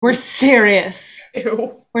We're serious.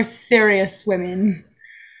 Ew. We're serious women.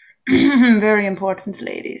 Very important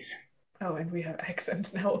ladies. Oh, and we have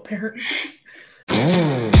accents now, apparently.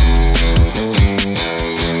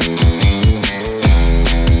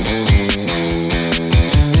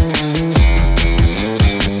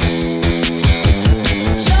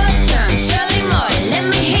 Short-term, Shirley Moore, let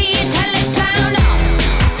me hear you tell it, sound off.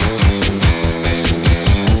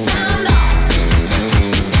 Sound off.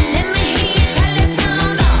 Let me hear you tell it,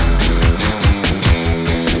 sound off.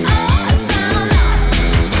 Oh, sound off.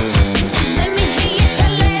 Let me hear you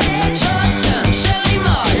tell it. Short-term, Shirley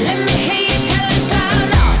Moore, let me hear you tell it,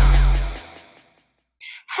 sound off.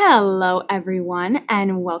 Hello, everyone,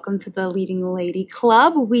 and welcome to the Leading Lady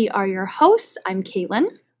Club. We are your hosts. I'm Caitlin,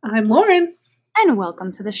 I'm Lauren. and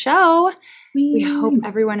welcome to the show. We hope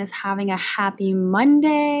everyone is having a happy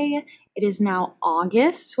Monday. It is now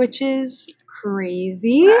August, which is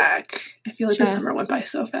crazy. Back. I feel like the Just- summer went by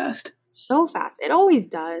so fast. So fast. It always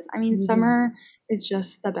does. I mean, Mhm. summer is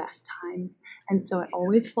just the best time. And so it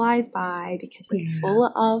always flies by because it's Yeah. full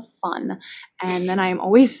of fun. And then I'm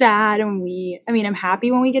always sad when I'm happy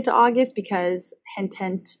when we get to August because hint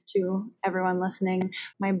to everyone listening,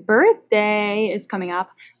 my birthday is coming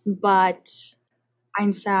up, but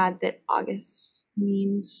I'm sad that August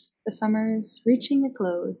means the summer is reaching a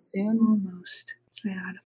close soon. Almost.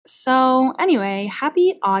 Sad. So anyway,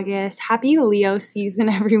 happy August, happy Leo season,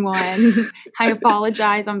 everyone. I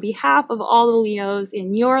apologize on behalf of all the Leos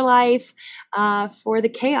in your life for the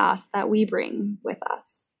chaos that we bring with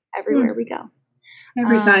us everywhere we go.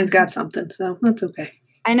 Every sign's Um, got something, so that's okay.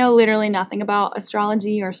 I know literally nothing about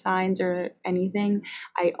astrology or signs or anything.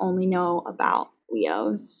 I only know about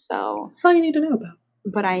Leos, That's all you need to know about.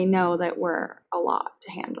 but I know that we're a lot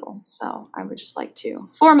to handle. So I would just like to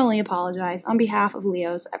formally apologize on behalf of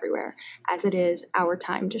Leos everywhere, as it is our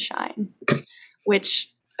time to shine.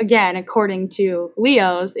 Which, again, according to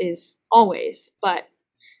Leos, is always, but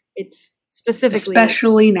it's specifically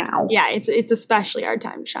Especially now. yeah, it's especially our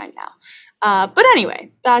time to shine now. But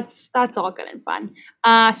anyway, that's all good and fun.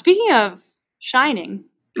 Speaking of shining,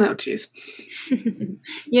 Oh, jeez.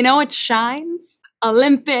 you know what shines?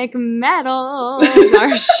 Olympic medals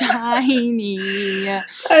are shiny. I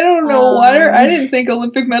don't know why. I Um, didn't think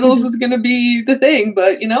Olympic medals was going to be the thing,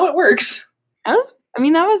 but it works. That was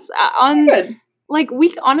on Good.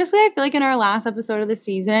 honestly, I feel like in our last episode of the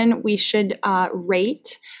season, we should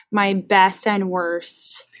rate my best and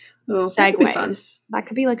worst Oh, that could be fun. segues. That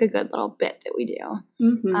could be like a good little bit that we do.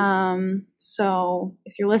 Mhm. So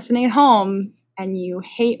if you're listening at home and you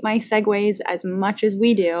hate my segues as much as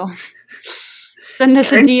we do, send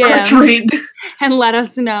us a DM Trade. and let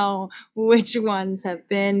us know which ones have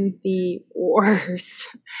been the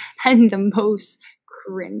worst and the most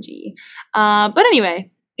cringy. But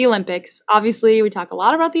anyway, the Olympics. Obviously, we talk a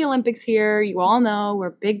lot about the Olympics here. You all know we're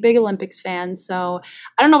big Olympics fans. So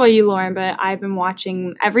I don't know about you, Lauren, but I've been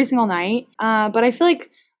watching every single night. But I feel like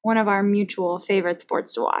one of our mutual favorite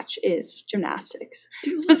sports to watch is gymnastics.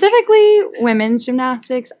 Specifically, women's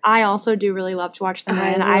gymnastics. I also do really love to watch the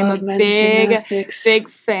men. I'm a big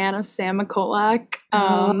fan of Sam McCulloch.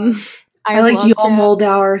 I like loved Joel him.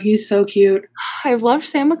 Moldauer. He's so cute. I've loved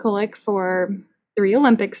Sam McCulloch for 3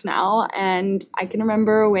 Olympics now, and I can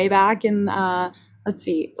remember way back in the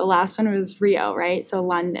last one was Rio, right? So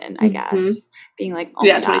London, I guess, being like, oh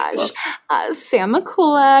Yeah, my gosh, 2012. Sam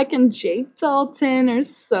McCulloch and Jake Dalton are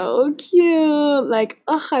so cute. Like,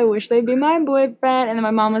 ugh, I wish they'd be my boyfriend. And then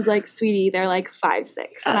my mom was like, sweetie, they're like 5'6",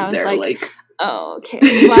 and I was They're like, oh,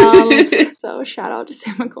 okay, well, so shout out to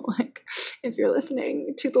Sam McCulloch if you're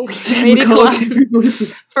listening to the Leading Lady Club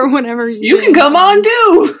for whatever reason. You can come on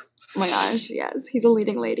too. Oh my gosh, yes, he's a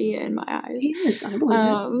leading lady in my eyes. He is. I believe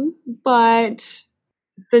it. But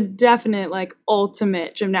the definite,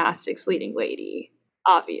 ultimate gymnastics leading lady,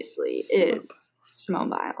 obviously, is Simone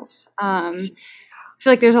Biles. I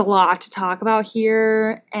feel like there's a lot to talk about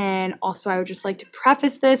here, and also I would just like to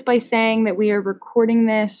preface this by saying that we are recording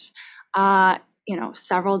this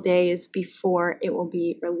several days before it will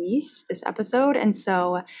be released, this episode. And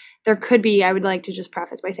so there could be, I would like to just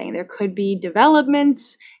preface by saying there could be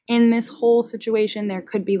developments in this whole situation. There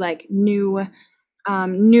could be new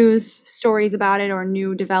news stories about it or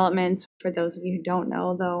new developments. For those of you who don't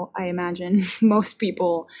know, though, I imagine most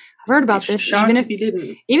people have heard about this. Shocked if you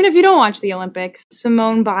didn't. Even if you don't watch the Olympics,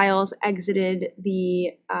 Simone Biles exited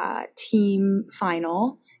the team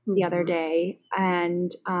final the other day,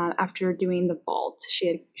 and after doing the vault, she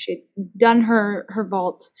had done her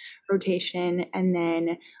vault rotation and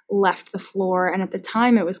then left the floor, and at the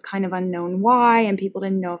time it was kind of unknown why, and people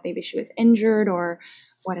didn't know if maybe she was injured or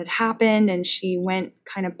what had happened, and she went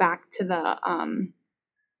kind of back to the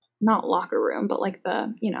not locker room, but like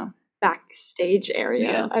the, backstage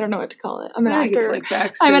area. Yeah. I don't know what to call it. I'm an I think it's actor. like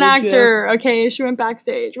backstage. I'm an yeah. actor. Okay, she went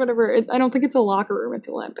backstage. Whatever. I don't think it's a locker room at the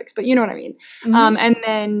Olympics, but you know what I mean. Mhm. And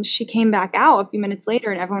then she came back out a few minutes later,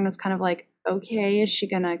 and everyone was kind of like, "Okay, is she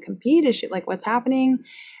gonna compete? Is she like, what's happening?"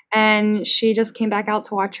 And she just came back out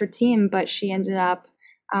to watch her team, but she ended up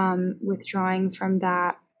withdrawing from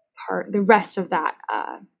that part, the rest of that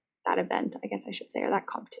event, I guess I should say, or that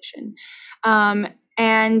competition.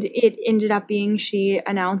 And it ended up being, she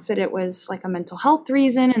announced that it was like a mental health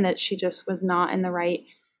reason and that she just was not in the right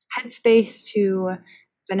headspace to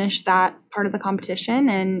finish that part of the competition.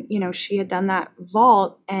 And, she had done that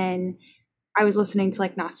vault, and I was listening to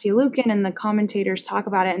like Nastia Lukin and the commentators talk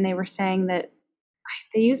about it, and they were saying that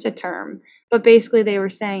they used a term, but basically they were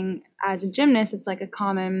saying as a gymnast, it's like a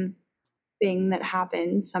common thing that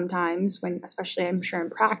happens sometimes when, especially I'm sure in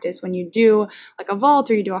practice, when you do like a vault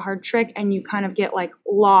or you do a hard trick and you kind of get like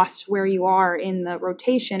lost where you are in the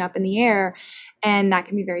rotation up in the air. And that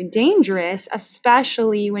can be very dangerous,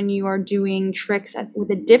 especially when you are doing tricks with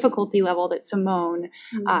a difficulty level that Simone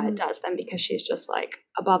does them, because she's just like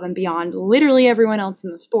above and beyond literally everyone else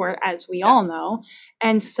in the sport, as we all know.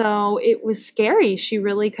 And so it was scary. She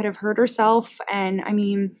really could have hurt herself. And I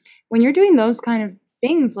mean, when you're doing those kind of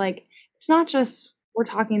things, like, it's not just, we're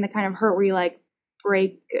talking the kind of hurt where you like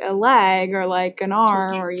break a leg or like an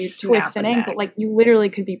arm or you twist an ankle. Like you literally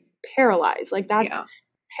could be paralyzed. Like that's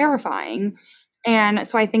terrifying. And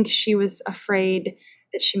so I think she was afraid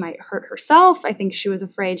that she might hurt herself. I think she was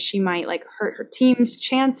afraid she might like hurt her team's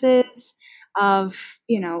chances of,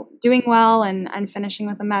 doing well and finishing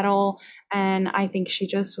with a medal. And I think she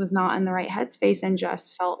just was not in the right headspace and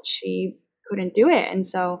just felt she couldn't do it. And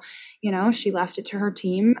so, she left it to her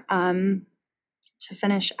team to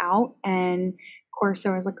finish out. And of course,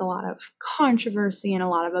 there was like a lot of controversy and a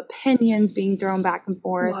lot of opinions being thrown back and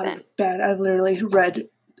forth.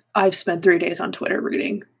 I've spent 3 days on Twitter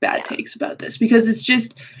reading bad takes about this, because it's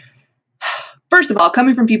just, first of all,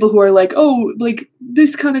 coming from people who are like, oh, like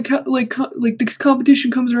this kind of like this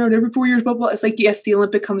competition comes around every 4 years, blah, blah. It's like, yes, the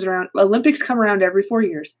Olympics come around every 4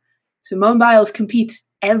 years. Simone Biles competes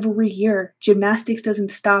every year. Gymnastics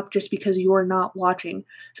doesn't stop just because you're not watching.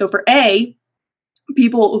 So for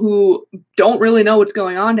people who don't really know what's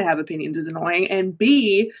going on to have opinions is annoying. And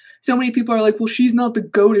B, so many people are like, well, she's not the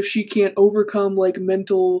GOAT if she can't overcome like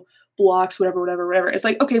mental blocks, whatever. It's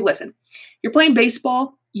like, okay, listen, you're playing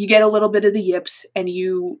baseball, you get a little bit of the yips and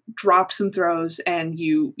you drop some throws and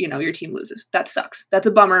your team loses. That sucks. That's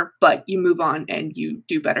a bummer, but you move on and you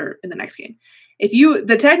do better in the next game.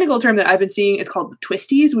 The technical term that I've been seeing is called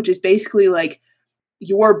twisties, which is basically like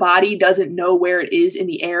your body doesn't know where it is in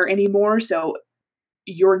the air anymore. So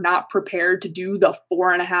you're not prepared to do the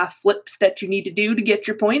 4.5 flips that you need to do to get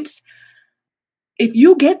your points. If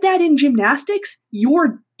you get that in gymnastics,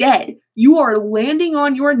 you're dead. You are landing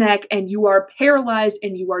on your neck and you are paralyzed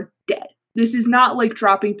and you are dead. This is not like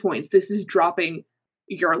dropping points. This is dropping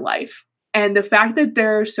your life. And the fact that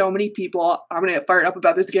there are so many people, I'm going to get fired up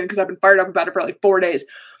about this again because I've been fired up about it for like 4 days.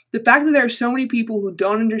 The fact that there are so many people who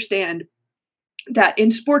don't understand that in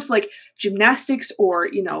sports like gymnastics or,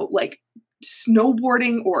 like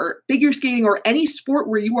snowboarding or figure skating or any sport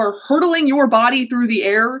where you are hurtling your body through the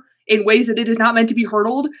air in ways that it is not meant to be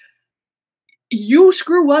hurtled, you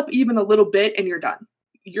screw up even a little bit and you're done.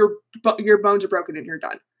 Your bones are broken and you're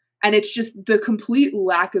done. And it's just the complete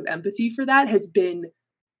lack of empathy for that has been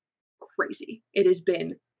crazy. It has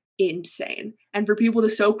been insane. And for people to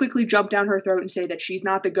so quickly jump down her throat and say that she's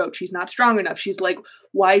not the GOAT, she's not strong enough, she's like,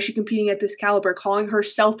 why is she competing at this caliber, calling her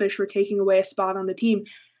selfish for taking away a spot on the team.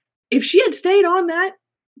 If she had stayed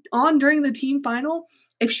on during the team final,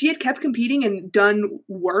 if she had kept competing and done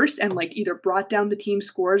worse and like either brought down the team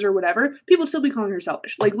scores or whatever, people would still be calling her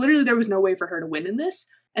selfish. Like literally there was no way for her to win in this.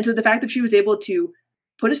 And so the fact that she was able to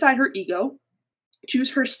put aside her ego,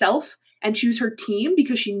 choose herself and choose her team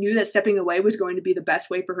because she knew that stepping away was going to be the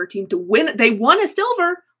best way for her team to win. They won a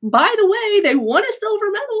silver. By the way, they won a silver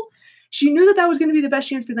medal. She knew that was going to be the best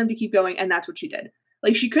chance for them to keep going. And that's what she did.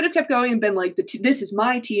 Like she could have kept going and been like, this is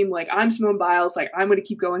my team. Like I'm Simone Biles. Like I'm going to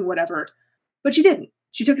keep going, whatever. But she didn't.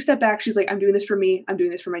 She took a step back. She's like, I'm doing this for me. I'm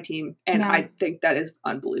doing this for my team. And I think that is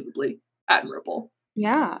unbelievably admirable.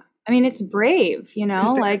 Yeah. I mean, it's brave,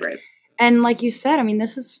 like, brave. And like you said, I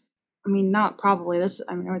mean, not probably this,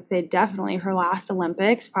 I would say definitely her last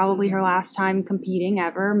Olympics, probably her last time competing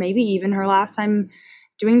ever, maybe even her last time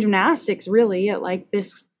doing gymnastics really at like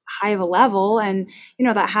this high of a level. And,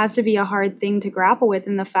 that has to be a hard thing to grapple with.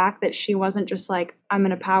 And the fact that she wasn't just like, I'm going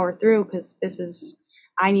to power through because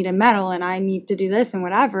I need a medal and I need to do this and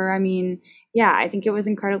whatever. I mean, yeah, I think it was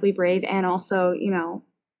incredibly brave. And also,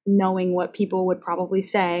 knowing what people would probably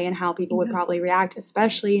say and how people would probably react,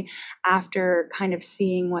 especially after kind of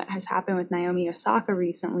seeing what has happened with Naomi Osaka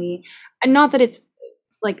recently. And not that it's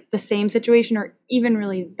like the same situation or even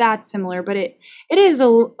really that similar, but it is a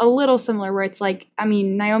little similar where it's like, I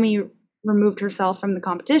mean, Naomi removed herself from the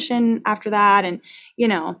competition after that. And, you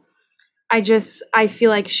know, I feel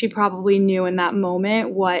like she probably knew in that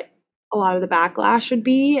moment what a lot of the backlash would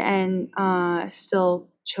be, and still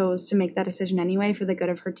chose to make that decision anyway for the good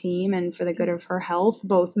of her team and for the good of her health,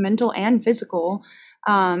 both mental and physical.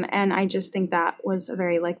 And I just think that was a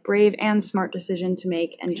very like brave and smart decision to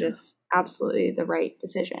make, and just absolutely the right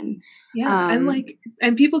decision. Yeah,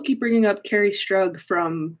 and people keep bringing up Carrie Strug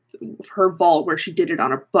from her vault where she did it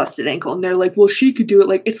on a busted ankle, and they're like, well, she could do it.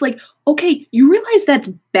 Like, it's like, okay, you realize that's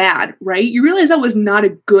bad, right? You realize that was not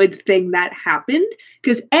a good thing that happened,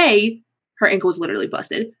 because A, her ankle was literally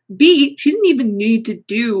busted. B, she didn't even need to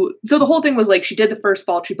do, so the whole thing was like, she did the first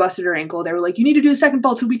vault, she busted her ankle, they were like, you need to do the second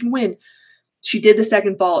vault so we can win. She did the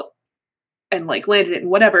second vault and like landed it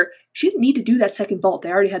and whatever. She didn't need to do that second vault.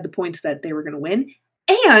 They already had the points that they were going to win.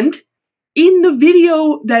 And in the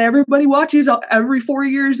video that everybody watches every 4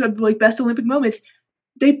 years of like best Olympic moments,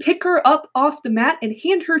 they pick her up off the mat and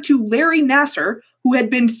hand her to Larry Nassar, who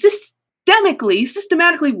had been systematically,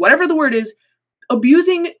 whatever the word is,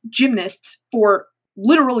 abusing gymnasts for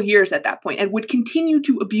literal years at that point, and would continue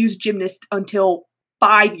to abuse gymnasts until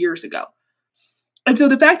 5 years ago. And so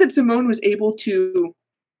the fact that Simone was able to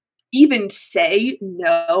even say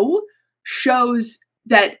no shows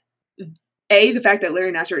that A, the fact that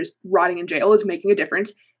Larry Nassar is rotting in jail is making a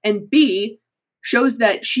difference, and B, shows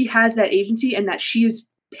that she has that agency and that she is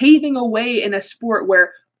paving a way in a sport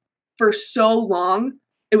where for so long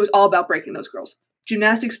it was all about breaking those girls.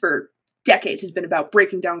 Gymnastics for decades has been about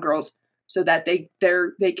breaking down girls so that they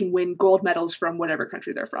can win gold medals from whatever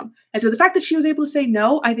country they're from. And so the fact that she was able to say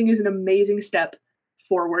no, I think is an amazing step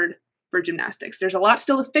forward for gymnastics. There's a lot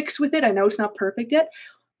still to fix with it. I know it's not perfect yet.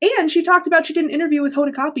 And she talked about, she did an interview with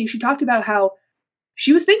Hoda Kotb. She talked about how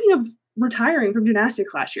she was thinking of retiring from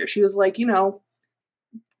gymnastics last year. She was like, you know,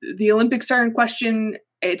 the Olympics are in question.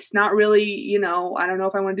 It's not really, you know, I don't know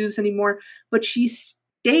if I want to do this anymore. But she's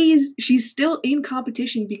still in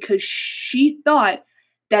competition because she thought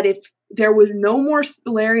that if there was no more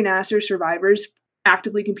Larry Nassar survivors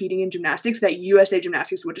actively competing in gymnastics, that USA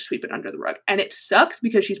Gymnastics would just sweep it under the rug. And it sucks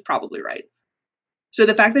because she's probably right. So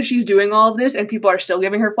the fact that she's doing all of this and people are still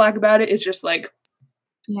giving her flack about it is just like,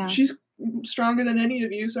 Yeah. she's stronger than any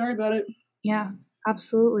of you. Sorry about it. Yeah,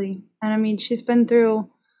 absolutely. And I mean, she's been through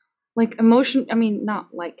like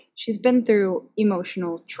she's been through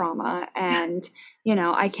emotional trauma, and, you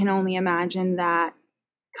know, I can only imagine that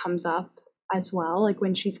comes up as well, like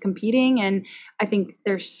when she's competing. And I think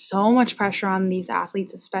there's so much pressure on these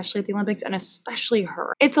athletes, especially at the Olympics, and especially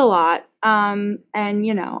her. It's a lot. And,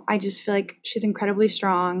 you know, I just feel like she's incredibly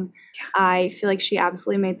strong. I feel like she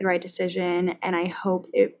absolutely made the right decision, and I hope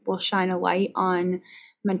it will shine a light on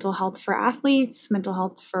mental health for athletes, mental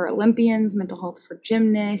health for Olympians, mental health for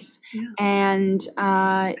gymnasts. Yeah. And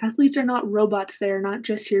Athletes are not robots. They are not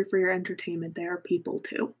just here for your entertainment. They are people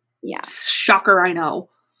too. yeah. Shocker, I know.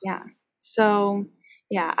 Yeah. So,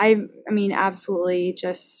 yeah, I mean, absolutely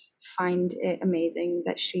just find it amazing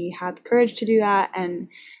that she had the courage to do that. And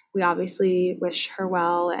we obviously wish her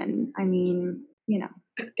well. And I mean, you know,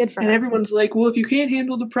 good for her. And everyone's like, well, if you can't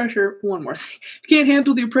handle the pressure, one more thing. If you can't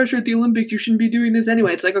handle the pressure at the Olympics, you shouldn't be doing this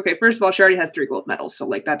anyway. It's like, okay, first of all, she already has 3 gold medals. So,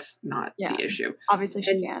 like, that's not Yeah. the issue. Obviously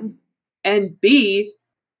she can. And B,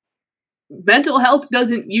 mental health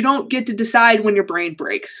you don't get to decide when your brain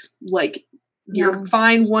breaks. Like, you're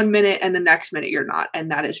fine 1 minute and the next minute you're not.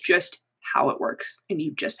 And that is just how it works. And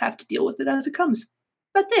you just have to deal with it as it comes.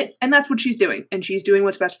 That's it. And that's what she's doing. And she's doing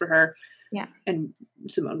what's best for her. Yeah. And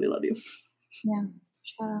Simone, we love you. Yeah.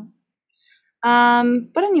 Shout out.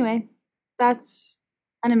 But anyway, that's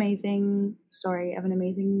an amazing story of an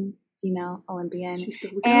amazing female Olympian. She's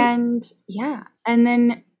still the And yeah. And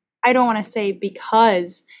then I don't want to say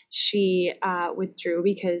because she withdrew,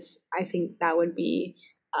 because I think that would be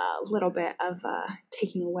a little bit of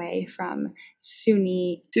taking away from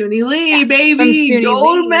Suni Lee, from baby, Suni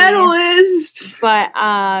gold Lee. medalist. But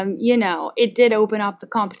you know, it did open up the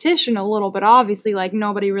competition a little bit. Obviously, like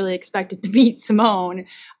nobody really expected to beat Simone.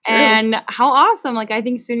 True. And how awesome! Like I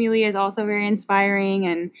think Suni Lee is also very inspiring,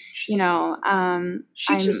 and She's, you know,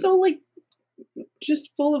 she's just so like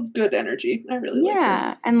just full of good energy. I really like her.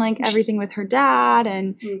 yeah, and like everything with her dad,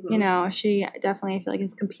 and Mhm. you know, she definitely, I feel like,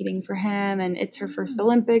 is competing for him, and it's her first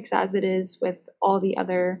Olympics, as it is with all the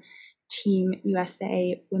other Team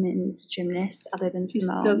USA women's gymnasts other than She's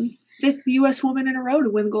Simone. the 5th U.S. woman in a row to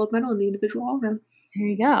win the gold medal in the individual all-around. there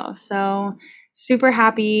you go. So super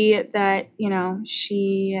happy that,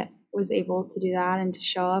 she was able to do that and to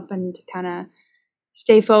show up and to kind of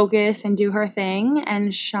stay focused and do her thing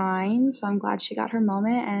and shine. So I'm glad she got her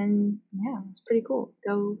moment, and yeah, it was pretty cool.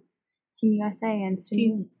 Go Team USA and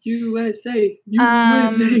Team Sunil. USA.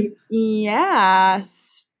 USA. Yeah.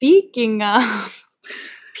 Speaking of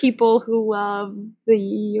people who love the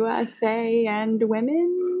USA and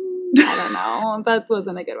women, I don't know. That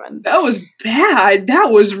wasn't a good one. That was bad.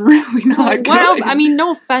 That was really not good. What else? I mean,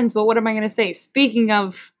 no offense, but what am I going to say? Speaking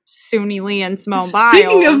of Suni Lee and Simone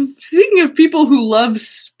Biles. Speaking of people who love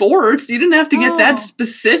sports, you didn't have to get that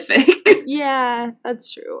specific. Yeah,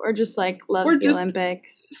 that's true. Or just like loves Or the just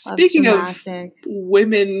Olympics. speaking of loves gymnastics.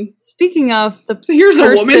 women, Speaking of the here's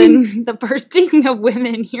a woman. Speaking of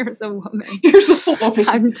women, here's a woman. Here's a woman.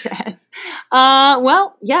 I'm dead.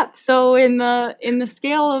 Well, yep. So in the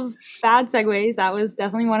scale of bad segues, that was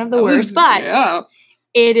definitely one of the worst. But yeah.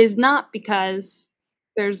 it is not because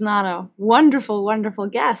there's not a wonderful, wonderful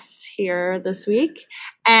guest here this week.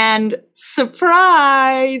 And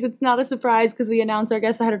surprise! It's not a surprise because we announced our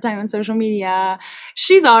guest ahead of time on social media.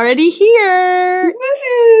 She's already here!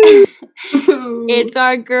 It's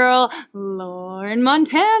our girl, Lauren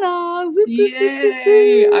Montana! Whoop, whoop, whoop, whoop,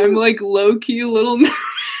 Yay! whoop. I'm like low-key a little nervous.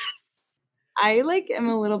 I am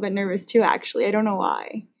a little bit nervous too, actually. I don't know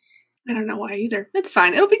why. I don't know why either. It's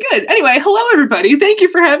fine. It'll be good. Anyway, hello everybody. Thank you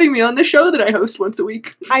for having me on the show that I host once a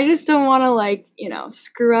week. I just don't want to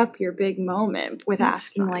screw up your big moment with That's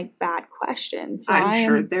asking fine. bad questions. So I'm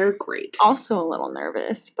sure am they're great. also a little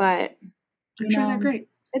nervous, but I'm sure they're great.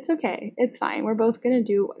 it's okay. It's fine. We're both going to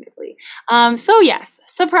do wonderfully. So yes,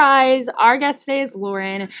 surprise. Our guest today is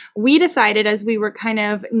Lauren. We decided as we were kind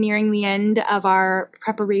of nearing the end of our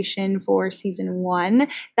preparation for season 1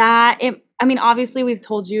 that obviously we've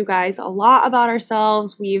told you guys a lot about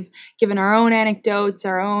ourselves. We've given our own anecdotes,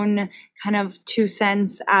 our own kind of 2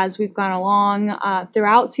 cents as we've gone along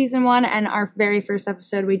throughout season 1. And our very first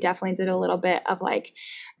episode, we definitely did a little bit of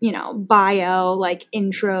bio,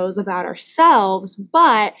 intros about ourselves.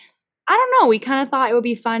 But I don't know, we kind of thought it would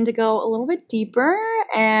be fun to go a little bit deeper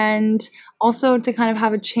and also to kind of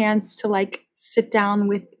have a chance to sit down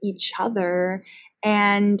with each other.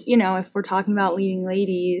 And, if we're talking about leading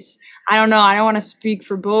ladies, I don't know, I don't want to speak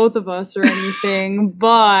for both of us or anything,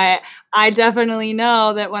 but I definitely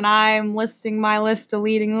know that when I'm listing my list of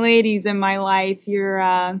leading ladies in my life, you're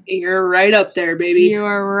right up there, baby. You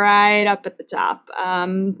are right up at the top.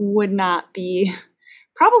 Would not be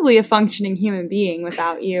probably a functioning human being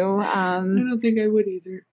without you. I don't think I would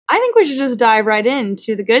either. I think we should just dive right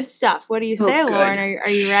into the good stuff. What do you say, good. Lauren? Are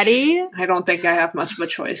you ready? I don't think I have much of a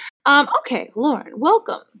choice. Okay, Lauren,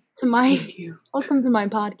 welcome to my Thank you.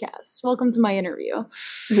 podcast. Welcome to my interview.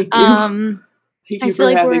 Thank you. Um, Thank I you feel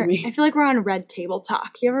for like having me. I feel like we're on Red Table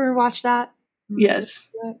Talk. You ever watch that? Yes.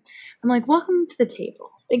 I'm like, welcome to the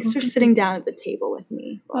table. Thanks for sitting down at the table with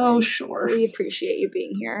me. Lauren. Oh, sure. We appreciate you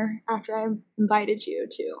being here after I invited you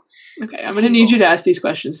to. Okay, I'm going to need you to ask these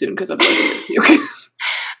questions soon because otherwise I'm going to puke.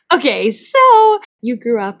 Okay, so you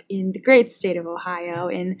grew up in the great state of Ohio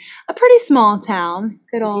in a pretty small town,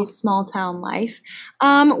 good old small town life.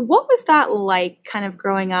 What was that like kind of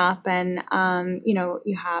growing up? And,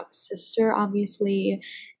 you have a sister, obviously,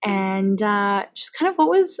 and just kind of what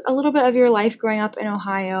was a little bit of your life growing up in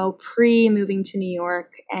Ohio pre-moving to New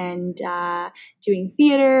York and doing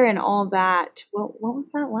theater and all that? What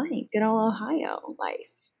was that like, good old Ohio life?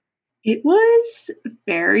 It was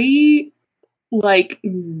very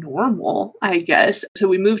normal, I guess. So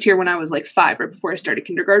we moved here when I was 5, right before I started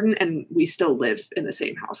kindergarten, and we still live in the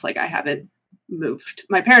same house. I haven't moved.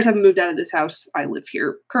 My parents haven't moved out of this house. I live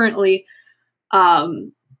here currently.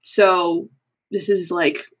 So this is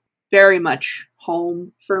very much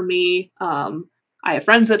home for me. I have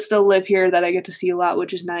friends that still live here that I get to see a lot,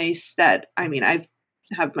 which is nice. I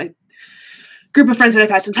have my group of friends that I've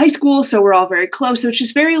had since high school, so we're all very close. So it's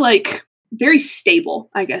just very very stable,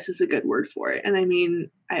 I guess is a good word for it. And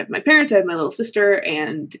I have my parents, I have my little sister,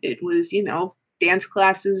 and it was, dance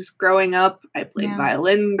classes growing up. I played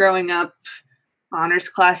violin growing up, honors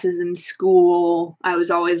classes in school. I was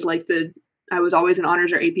always in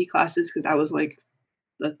honors or AP classes because that was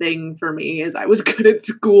the thing for me, is I was good at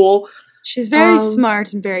school. She's very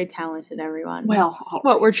smart and very talented, everyone. Well, that's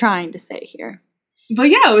what we're trying to say here. But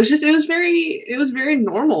yeah, it was very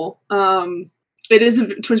normal.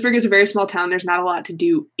 Twinsburg is a very small town. There's not a lot to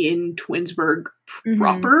do in Twinsburg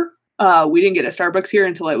proper. We didn't get a Starbucks here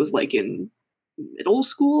until I was in middle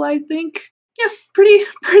school, I think. Yeah, pretty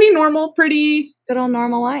normal, pretty good old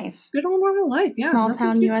normal life. Good old normal life. Yeah, small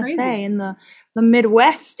town USA crazy. in the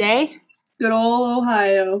Midwest, eh? Good old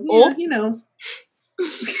Ohio. Oh. Yeah,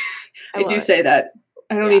 I love do it. say that.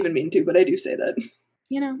 I don't Yeah. even mean to, but I do say that.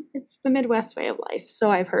 It's the Midwest way of life,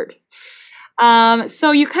 so I've heard.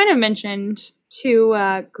 So you kind of mentioned two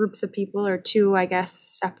groups of people, or two, I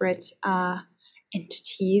guess, separate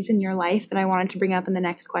entities in your life that I wanted to bring up in the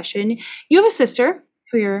next question. You have a sister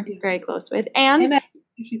who you're very close with, Hey, and Matt,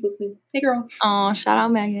 if she's listening. Hey, girl. oh, shout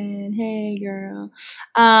out Megan. Hey, girl.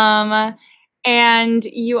 And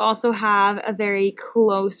you also have a very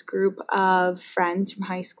close group of friends from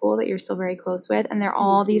high school that you're still very close with. And they're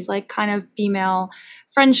all these like kind of female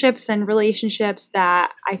friendships and relationships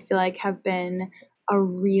that I feel like have been a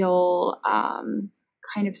real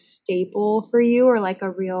kind of staple for you, or like a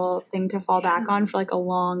real thing to fall back on for like a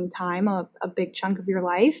long time, a big chunk of your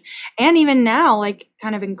life. And even now, like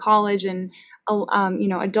kind of in college and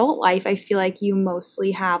adult life, I feel like you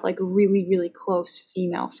mostly have like really, really close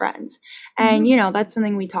female friends. And, that's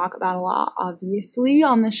something we talk about a lot, obviously,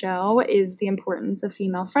 on the show, is the importance of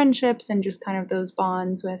female friendships and just kind of those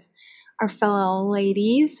bonds with our fellow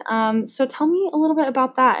ladies. So tell me a little bit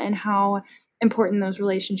about that and how important those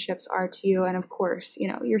relationships are to you. And of course,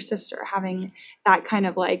 your sister having that kind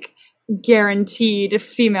of like guaranteed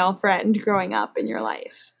female friend growing up in your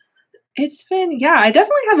life. It's been, I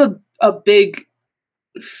definitely have a big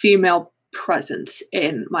female presence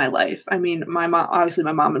in my life. I mean, my mom, obviously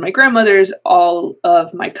my mom and my grandmothers, all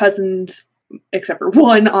of my cousins, except for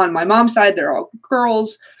one on my mom's side, they're all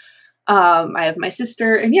girls. I have my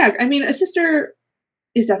sister, and a sister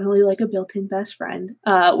is definitely like a built-in best friend.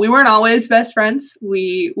 We weren't always best friends.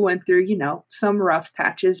 We went through, some rough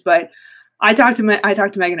patches, but I talk to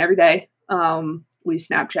Megan every day. We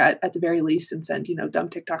Snapchat at the very least and send, dumb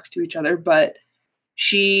TikToks to each other. But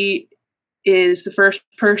she is the first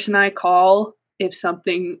person I call if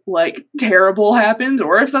something like terrible happens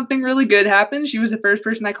or if something really good happens. She was the first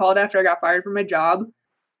person I called after I got fired from my job.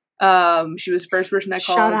 She was the first person I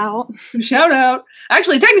called. Shout out.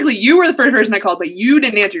 Actually, technically, you were the first person I called, but you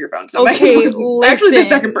didn't answer your phone. So okay, Megan was actually the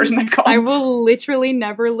second person I called. I will literally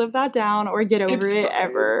never live that down or get over it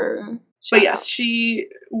ever. But yes,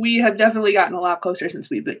 we have definitely gotten a lot closer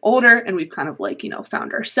since we've been older, and we've kind of like,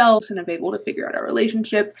 found ourselves and have been able to figure out our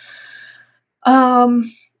relationship.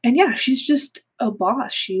 And she's just a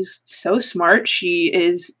boss. She's so smart. She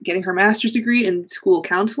is getting her master's degree in school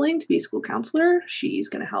counseling to be a school counselor. She's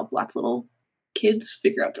going to help lots of little kids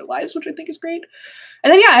figure out their lives, which I think is great.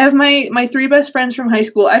 And then, I have my three best friends from high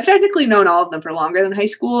school. I've technically known all of them for longer than high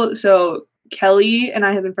school. So Kelly and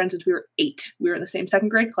I have been friends since we were 8. We were in the same second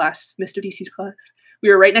grade class, Mr. DC's class. We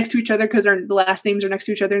were right next to each other because the last names are next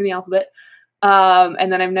to each other in the alphabet.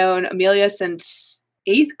 And then I've known Amelia since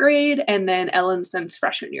 8th grade, and then Ellen since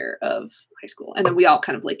freshman year of high school. And then we all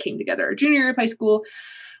kind of like came together our junior year of high school.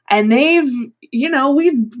 And they've,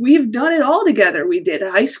 we've done it all together. We did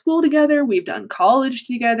high school together. We've done college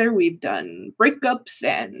together. We've done breakups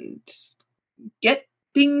and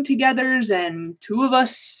getting-togethers. And 2 of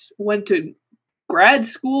us went to grad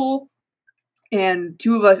school. And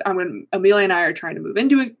 2 of us, Amelia and I are trying to move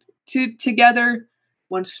into it together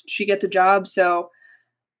once she gets a job. So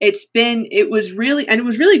it was really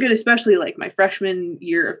good, especially like my freshman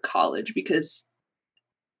year of college, because,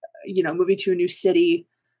 moving to a new city,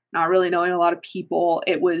 not really knowing a lot of people,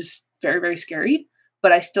 it was very, very scary,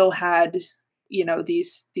 but I still had,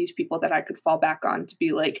 these people that I could fall back on to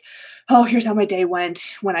be like, oh, here's how my day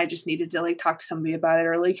went when I just needed to like talk to somebody about it,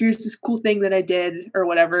 or like, here's this cool thing that I did or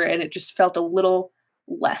whatever. And it just felt a little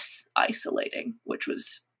less isolating, which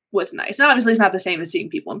was nice. And obviously it's not the same as seeing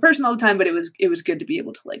people in person all the time, but it was good to be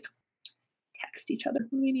able to like text each other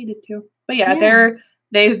when we needed to. But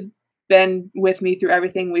they've been with me through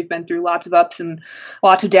everything. We've been through lots of ups and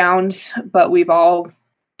lots of downs, but we've all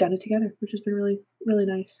done it together, which has been really, really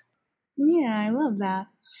nice. Yeah, I love that.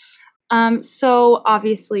 So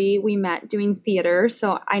obviously we met doing theater.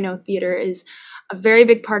 So I know theater is a very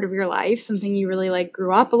big part of your life, something you really like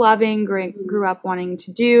grew up loving, grew up wanting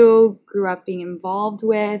to do, grew up being involved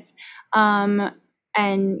with. And,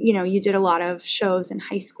 you did a lot of shows in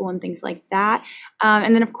high school and things like that.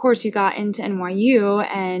 And then of course you got into NYU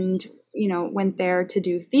and, went there to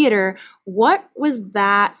do theater. What was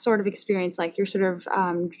that sort of experience like, your sort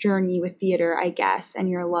of journey with theater, I guess, and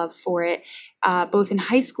your love for it, both in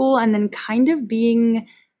high school and then kind of being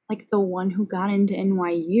like the one who got into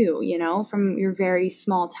NYU, from your very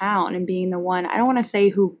small town, and being the one, I don't want to say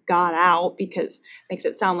who got out because it makes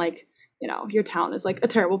it sound like, your town is like a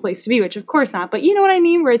terrible place to be, which of course not, but you know what I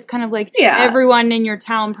mean? Where it's kind of like everyone in your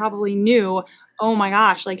town probably knew, oh my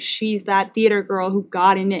gosh, like she's that theater girl who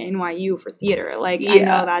got into NYU for theater. Like, I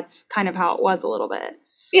know that's kind of how it was a little bit.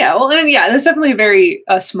 Yeah. Well, and that's definitely a very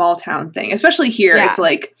small town thing, especially here. It's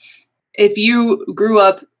like, if you grew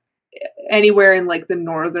up anywhere in like the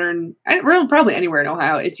northern, well, probably anywhere in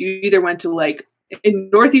Ohio, it's you either went to like in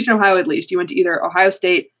northeastern Ohio at least, you went to either Ohio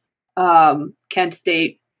State, Kent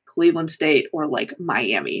State, Cleveland State, or like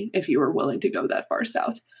Miami if you were willing to go that far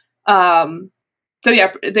south. So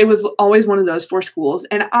yeah, there was always one of those 4 schools,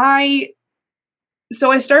 and I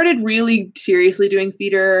started really seriously doing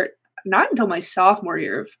theater not until my sophomore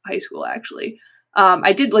year of high school, actually.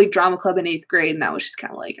 I did like drama club in 8th grade, and that was just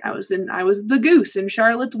kind of like I was the Goose in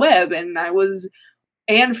Charlotte's Web, and I was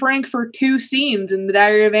Anne Frank for 2 scenes in the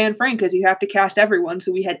Diary of Anne Frank because you have to cast everyone,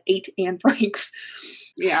 so we had 8 Anne Franks.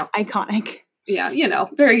 Yeah, iconic. Yeah,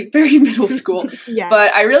 very very middle school. Yeah,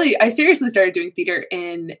 but I seriously started doing theater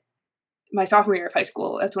in my sophomore year of high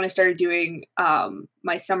school. That's when I started doing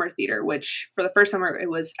my summer theater, which for the first summer it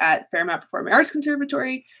was at Fairmount Performing Arts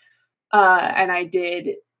Conservatory, and I did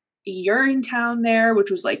Urinetown there,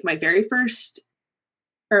 which was like my very first,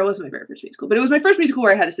 or it wasn't my very first musical, but it was my first musical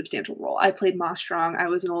where I had a substantial role. I played Ma Strong. I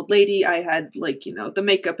was an old lady. I had like, the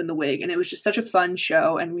makeup and the wig, and it was just such a fun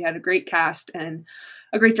show. And we had a great cast and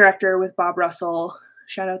a great director with Bob Russell.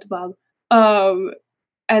 Shout out to Bob.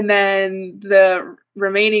 And then the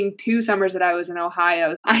remaining 2 summers that I was in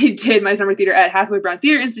Ohio, I did my summer theater at Hathaway Brown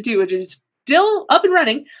Theater Institute, which is still up and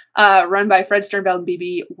running, run by Fred Sternfeld and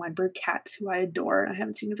BB Weinberg Katz, who I adore. I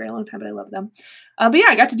haven't seen in a very long time, but I love them. But yeah,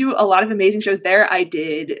 I got to do a lot of amazing shows there. I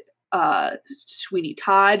did Sweeney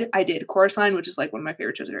Todd. I did Chorus Line, which is like one of my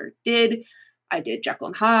favorite shows I ever did. I did Jekyll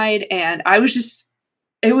and Hyde, and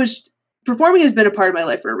performing has been a part of my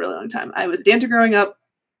life for a really long time. I was a dancer growing up.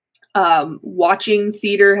 Watching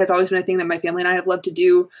theater has always been a thing that my family and I have loved to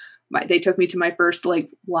do. They took me to my first like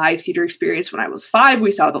live theater experience when I was 5. We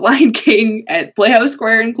saw The Lion King at Playhouse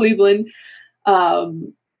Square in Cleveland.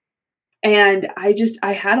 And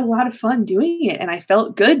I had a lot of fun doing it, and I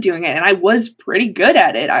felt good doing it, and I was pretty good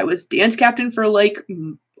at it. I was dance captain for like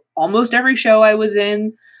almost every show I was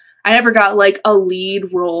in. I never got like a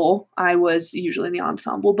lead role. I was usually in the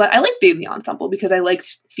ensemble, but I liked being in the ensemble because I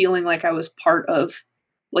liked feeling like I was part of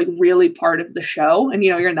the show. And,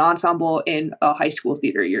 you're in the ensemble in a high school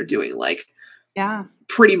theater, you're doing like,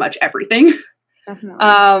 pretty much everything.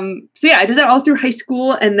 Definitely. So yeah, I did that all through high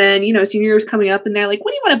school. And then, senior year was coming up, and they're like,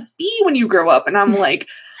 what do you want to be when you grow up? And I'm like,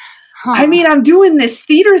 I'm doing this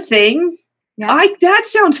theater thing. Yeah. That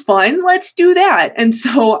sounds fun. Let's do that. And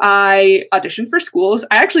so I auditioned for schools.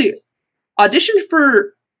 I actually auditioned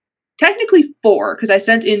for technically 4, because I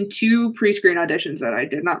sent in 2 pre-screen auditions that I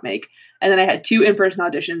did not make. And then I had 2 in-person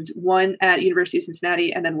auditions, one at University of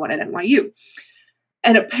Cincinnati and then one at NYU.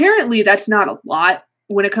 And apparently that's not a lot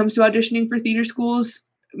when it comes to auditioning for theater schools.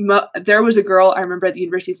 There was a girl I remember at the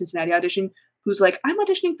University of Cincinnati audition who's like, I'm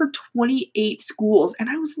auditioning for 28 schools. And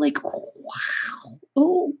I was like, wow,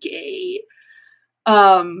 okay.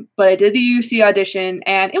 But I did the UC audition,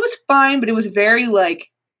 and it was fine, but it was very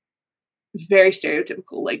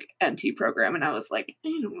stereotypical like MT program, and I was like,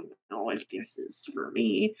 I don't know if this is for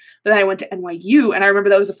me. But then I went to NYU, and I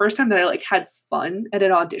remember that was the first time that I like had fun at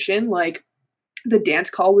an audition. Like the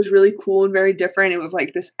dance call was really cool and very different. It was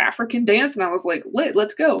like this African dance, and I was like,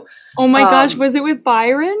 let's go. Oh my gosh, was it with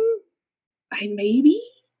Byron?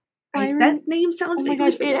 That name sounds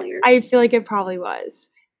familiar. I feel like it probably was.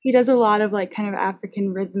 He does a lot of like kind of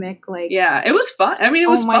African rhythmic Yeah, it was fun. I mean, it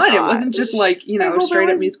was fun. Gosh. It wasn't just like, straight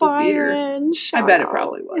up musical Byron. theater. I bet it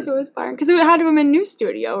probably was. If it was Byron. Because it had him in New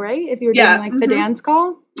Studio, right? If you were doing like the dance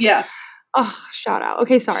call. Yeah. Oh, shout out.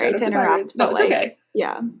 Okay, sorry to interrupt. But it's okay.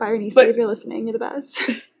 Yeah, Byron Eastley, if you're listening, you're the best.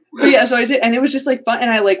 But yeah, so I did, and it was just like fun. And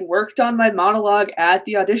I like worked on my monologue at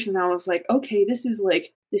the audition, and I was like, okay, this is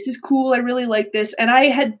cool. I really like this. And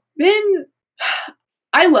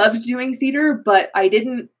I loved doing theater, but I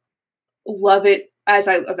didn't love it, as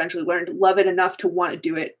I eventually learned, love it enough to want to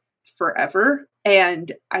do it forever.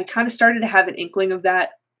 And I kind of started to have an inkling of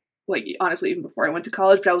that, like, honestly, even before I went to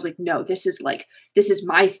college. But I was like, no, this is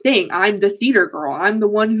my thing. I'm the theater girl. I'm the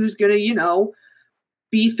one who's gonna,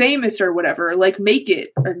 be famous or whatever, like make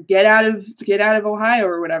it or get out of Ohio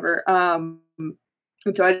or whatever. And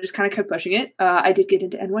so I just kind of kept pushing it. I did get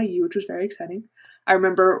into NYU, which was very exciting. I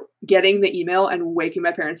remember getting the email and waking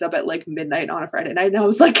my parents up at like midnight on a Friday night, and I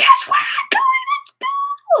was like, guess where I'm going? Let's go!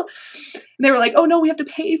 And they were like, oh no, we have to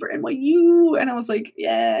pay for NYU. And I was like,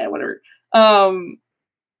 yeah, whatever.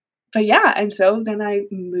 But yeah, and so then I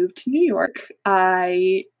moved to New York.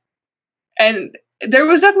 And there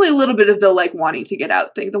was definitely a little bit of the like wanting to get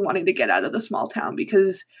out thing, the wanting to get out of the small town,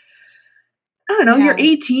 because I don't know, you're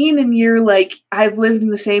 18 and you're like, I've lived in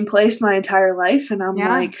the same place my entire life, and I'm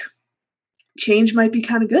like, change might be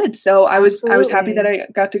kind of good. So I was happy that I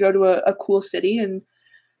got to go to a cool city, and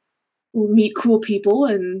meet cool people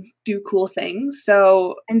and do cool things.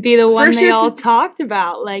 So And be the one First they year all th- talked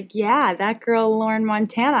about. Like, yeah, that girl Lauren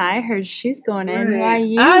Montana, I heard she's going to right.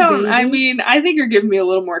 NYU, I baby. mean, I think you're giving me a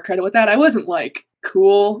little more credit with that. I wasn't like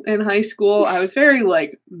cool in high school. I was very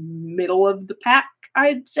like middle of the pack,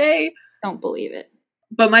 I'd say. Don't believe it.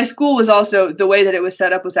 But my school was also, the way that it was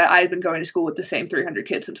set up was that I had been going to school with the same 300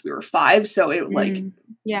 kids since we were 5. So it like,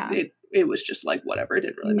 Yeah. it was just like whatever. It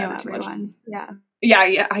didn't really You know matter too much. everyone. Yeah.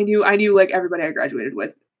 Yeah, I knew like everybody I graduated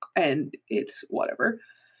with, and it's whatever.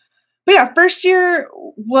 But yeah, first year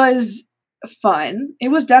was fun. It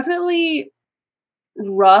was definitely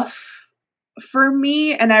rough for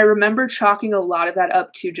me, and I remember chalking a lot of that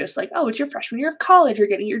up to just like, oh, it's your freshman year of college, you're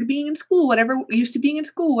getting used to being in school, whatever,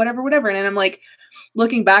 whatever. And I'm like,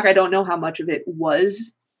 looking back, I don't know how much of it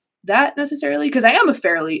was that necessarily, because I am a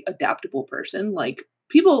fairly adaptable person. Like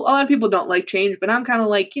a lot of people don't like change, but I'm kind of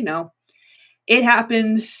like, it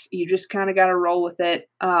happens. You just kind of got to roll with it.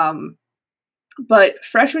 But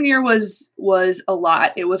freshman year was a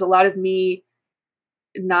lot. It was a lot of me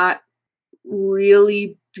not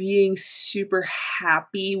really being super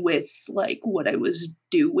happy with like what I was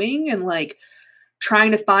doing, and like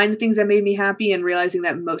trying to find the things that made me happy, and realizing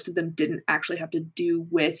that most of them didn't actually have to do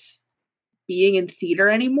with being in theater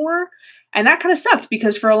anymore. And that kind of sucked,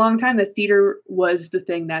 because for a long time the theater was the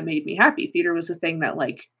thing that made me happy. Theater was the thing that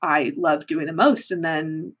like I loved doing the most. And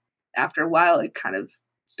then after a while it kind of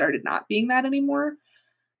started not being that anymore.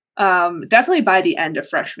 Definitely by the end of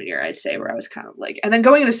freshman year, I'd say, where I was kind of like, and then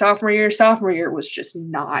going into sophomore year was just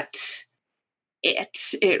not it.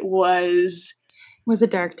 It was a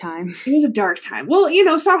dark time. It was a dark time. Well,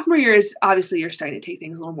 sophomore year is obviously you're starting to take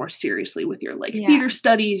things a little more seriously with your like theater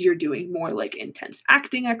studies. You're doing more like intense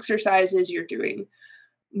acting exercises. You're doing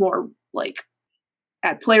more like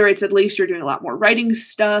at Playwrights, at least you're doing a lot more writing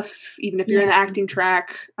stuff, even if you're in the acting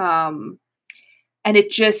track. And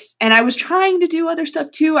I was trying to do other stuff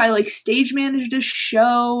too. I like stage managed a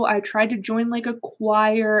show. I tried to join like a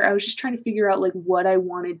choir. I was just trying to figure out like what I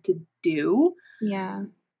wanted to do. Yeah.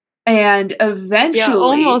 And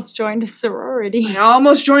eventually, almost joined a sorority. I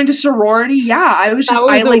almost joined a sorority. Yeah, I was just.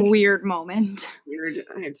 That was a weird moment. Weird.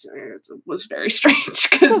 It was very strange,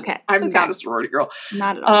 because I'm not a sorority girl.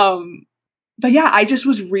 Not at all. But yeah, I just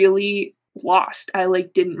was really lost. I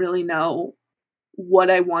like didn't really know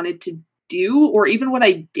what I wanted to do, or even what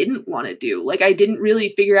I didn't want to do. Like I didn't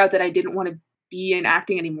really figure out that I didn't want to be in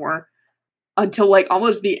acting anymore until like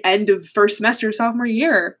almost the end of first semester sophomore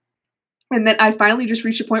year. And then I finally just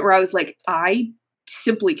reached a point where I was like, I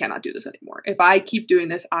simply cannot do this anymore. If I keep doing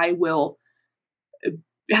this, I will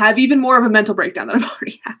have even more of a mental breakdown than I'm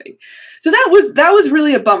already having. So that was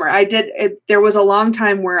really a bummer. There was a long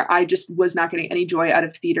time where I just was not getting any joy out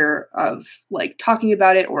of theater, of like talking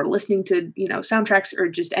about it or listening to, soundtracks or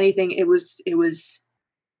just anything. It was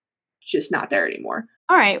just not there anymore.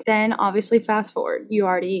 All right. Then obviously fast forward, you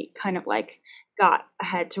already kind of like got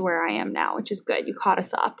ahead to where I am now, which is good. You caught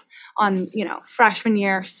us up on, freshman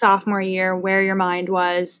year, sophomore year, where your mind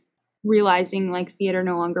was, realizing like theater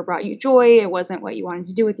no longer brought you joy. It wasn't what you wanted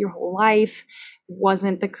to do with your whole life. It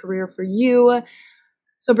wasn't the career for you.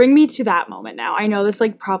 So bring me to that moment now. I know this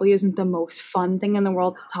like probably isn't the most fun thing in the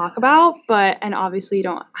world to talk about, and obviously you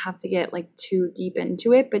don't have to get like too deep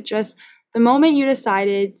into it, but just the moment you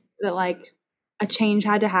decided that like a change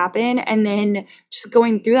had to happen, and then just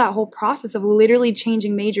going through that whole process of literally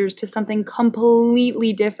changing majors to something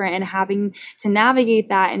completely different and having to navigate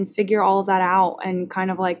that and figure all of that out and kind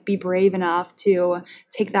of like be brave enough to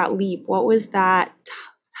take that leap. What was that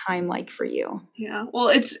time like for you? Yeah, well,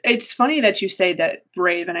 it's funny that you say that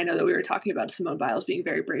brave, and I know that we were talking about Simone Biles being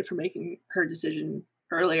very brave for making her decision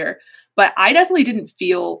earlier, but I definitely didn't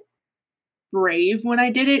feel brave when I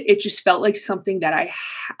did it. It just felt like something that I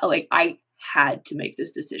had to make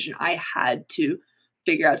this decision. I had to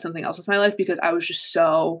figure out something else with my life, because I was just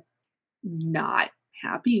so not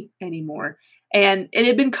happy anymore. And it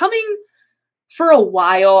had been coming for a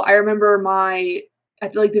while. I remember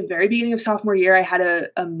at like the very beginning of sophomore year, I had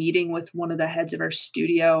a meeting with one of the heads of our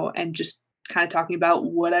studio, and just kind of talking about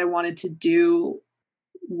what I wanted to do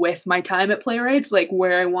with my time at Playwrights, like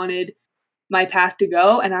where I wanted my path to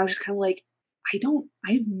go. And I was just kind of like,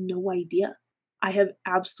 I have no idea. I have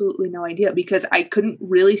absolutely no idea, because I couldn't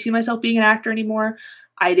really see myself being an actor anymore.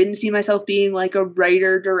 I didn't see myself being like a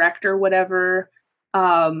writer, director, whatever.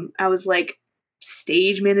 I was like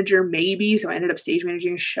stage manager maybe. So I ended up stage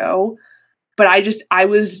managing a show, but I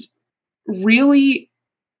was really,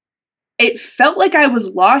 it felt like I was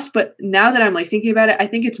lost. But now that I'm like thinking about it, I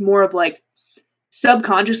think it's more of like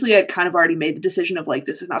subconsciously, I'd kind of already made the decision of like,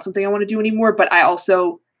 this is not something I want to do anymore. But I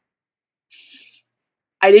also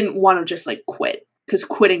I didn't want to just like quit, because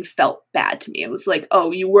quitting felt bad to me. It was like,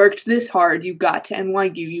 oh, you worked this hard, you got to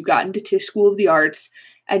NYU, you got into Tisch School of the Arts,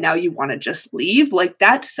 and now you want to just leave? Like,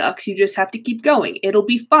 that sucks. You just have to keep going. It'll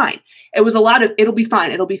be fine. It was a lot of, it'll be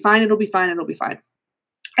fine, it'll be fine, it'll be fine, it'll be fine.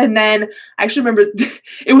 And then I actually remember,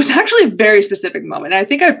 it was actually a very specific moment. And I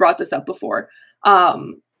think I've brought this up before,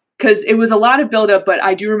 because it was a lot of buildup, but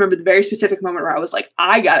I do remember the very specific moment where I was like,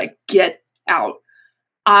 I gotta get out.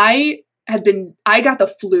 I got the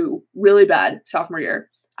flu really bad sophomore year.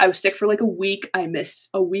 I was sick for like a week. I missed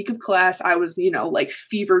a week of class. I was, like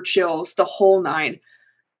fever, chills, the whole nine.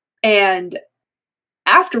 And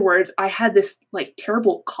afterwards, I had this like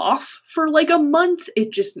terrible cough for like a month.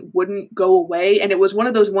 It just wouldn't go away. And it was one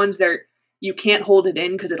of those ones that you can't hold it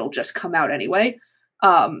in because it'll just come out anyway.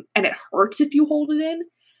 And it hurts if you hold it in.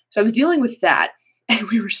 So I was dealing with that. And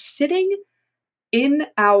we were sitting in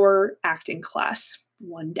our acting class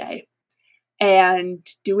one day and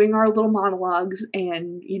doing our little monologues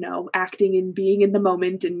and, acting and being in the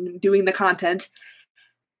moment and doing the content.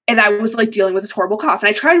 And I was like dealing with this horrible cough. And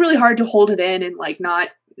I tried really hard to hold it in and like not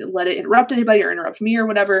let it interrupt anybody or interrupt me or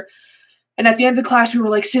whatever. And at the end of the class, we were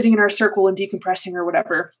like sitting in our circle and decompressing or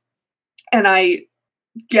whatever. And I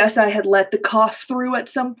guess I had let the cough through at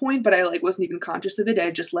some point, but I like wasn't even conscious of it.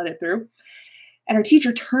 I just let it through. And our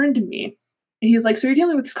teacher turned to me and he was like, so you're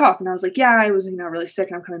dealing with this cough? And I was like, yeah, I was, really sick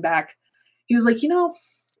and I'm coming back. He was like,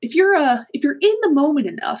 if you're in the moment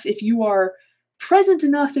enough, if you are present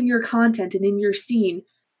enough in your content and in your scene,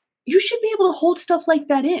 you should be able to hold stuff like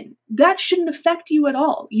that in. That shouldn't affect you at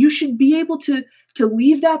all. You should be able to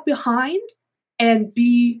leave that behind and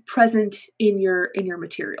be present in your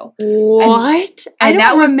material. What? I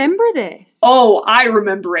don't remember this. Oh, I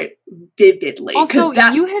remember it vividly. Also,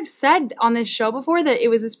 you have said on this show before that it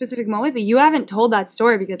was a specific moment, but you haven't told that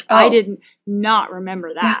story because I did not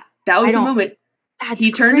remember that. That was the moment.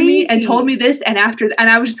 He turned to me and told me this, and and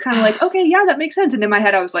I was just kind of like, okay, yeah, that makes sense. And in my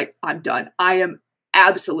head, I was like, I'm done. I am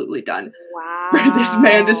absolutely done. Wow. For this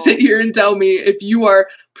man to sit here and tell me if you are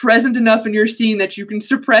present enough in your scene that you can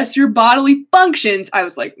suppress your bodily functions. I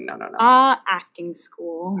was like, no. Acting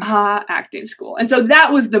school. Acting school. And so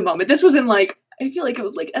that was the moment. This was in like, I feel like it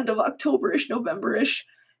was like end of October-ish, November-ish.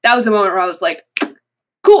 That was the moment where I was like,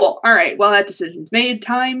 cool. All right. Well, that decision's made.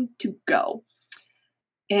 Time to go.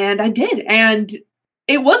 And I did. And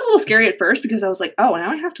it was a little scary at first because I was like, oh,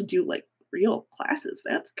 now I have to do like real classes.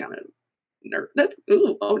 That's kind of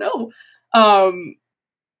oh no.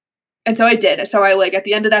 And so I did. So I like at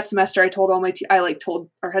the end of that semester, I told I told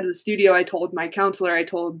our head of the studio, I told my counselor, I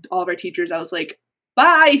told all of our teachers, I was like,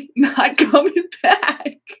 bye, not coming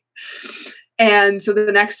back. And so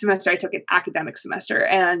the next semester I took an academic semester,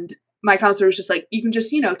 and my counselor was just like, you can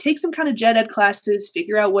just, take some kind of gen ed classes,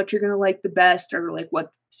 figure out what you're going to like the best or like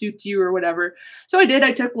what suits you or whatever. So I did.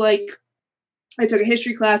 I took a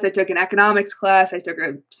history class, I took an economics class, I took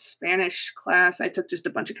a Spanish class, I took just a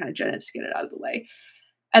bunch of kind of gen eds to get it out of the way.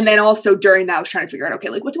 And then also during that, I was trying to figure out, okay,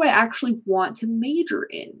 like what do I actually want to major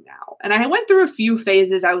in now? And I went through a few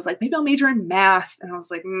phases. I was like, maybe I'll major in math. And I was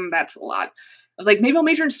like, that's a lot. I was like, maybe I'll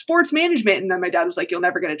major in sports management. And then my dad was like, you'll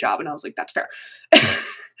never get a job. And I was like, that's fair.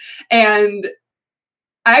 And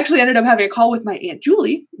I actually ended up having a call with my Aunt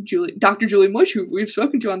Julie, Dr. Julie Mush, who we've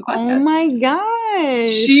spoken to on the podcast. Oh my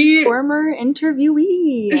gosh. Former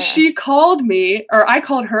interviewee. She called me, or I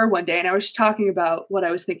called her one day, and I was just talking about what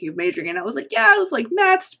I was thinking of majoring in. I was like, I was like,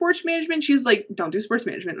 math, sports management. She's like, don't do sports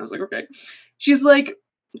management. And I was like, okay. She's like,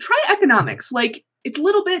 try economics. Like, it's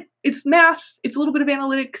math. It's a little bit of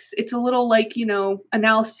analytics. It's a little like,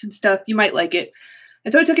 analysis and stuff. You might like it.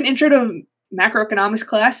 And so I took an intro to macroeconomics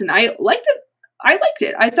class, and I liked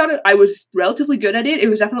it. I thought I was relatively good at it. It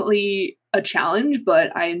was definitely a challenge,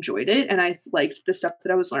 but I enjoyed it. And I liked the stuff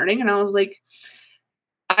that I was learning. And I was like,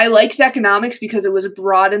 I liked economics because it was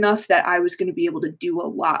broad enough that I was going to be able to do a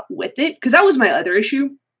lot with it. Because that was my other issue,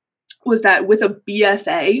 was that with a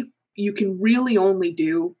BFA, you can really only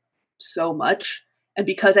do so much. And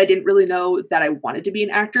because I didn't really know that I wanted to be an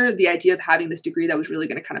actor, the idea of having this degree that was really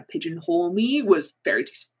going to kind of pigeonhole me was very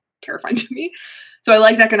terrifying to me. So I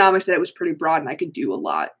liked economics, that it was pretty broad and I could do a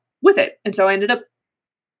lot with it. And so I ended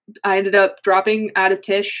up dropping out of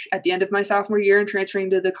Tisch at the end of my sophomore year and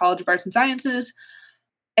transferring to the College of Arts and Sciences.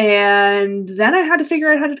 And then I had to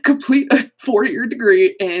figure out how to complete a 4-year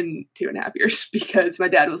degree in 2.5 years because my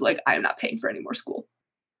dad was like, I am not paying for any more school.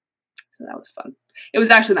 So that was fun. It was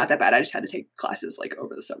actually not that bad. I just had to take classes like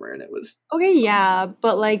over the summer and it was okay. Yeah.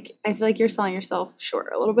 But like, I feel like you're selling yourself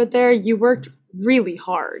short a little bit there. You worked really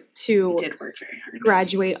hard to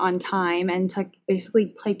graduate on time and to basically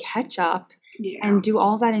play catch up and do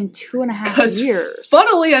all that in 2.5 years.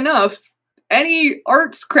 Funnily enough, any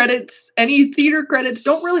arts credits, any theater credits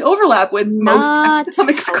don't really overlap with most Not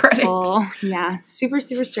academics helpful. credits. Yeah, super,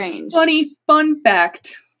 super strange. Funny fun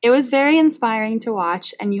fact. It was very inspiring to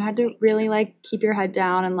watch, and you had to really like keep your head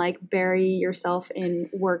down and like bury yourself in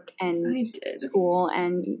work and I did. school,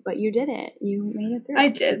 but you did it. You made it through. I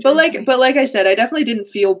did. which But was nice. like I said, I definitely didn't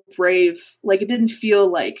feel brave. Like it didn't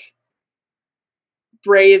feel like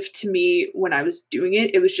brave to me when I was doing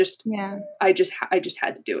it. It was just yeah, I just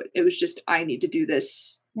had to do it. It was just I need to do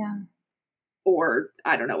this yeah. or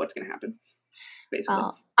I don't know what's going to happen. Basically.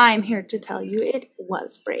 Well, I'm here to tell you it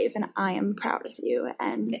was brave, and I am proud of you,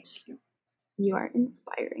 and Thank you. you are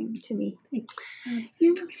inspiring to me. That's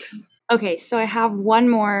Okay, so I have one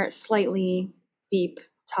more slightly deep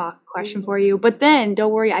talk question for you, but then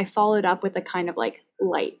don't worry, I followed up with a kind of like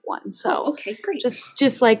light one. So okay, great.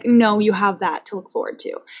 just like know you have that to look forward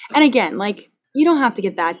to. And again, like you don't have to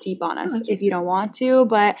get that deep on us if you don't want to,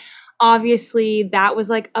 but obviously that was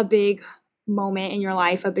like a big moment in your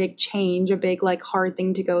life, a big change, a big like hard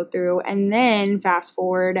thing to go through. And then fast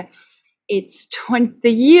forward, the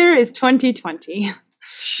year is 2020.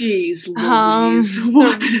 Jeez Louise,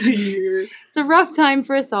 what a year. It's a rough time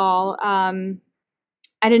for us all.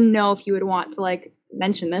 I didn't know if you would want to like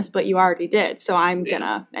mention this, but you already did, so I'm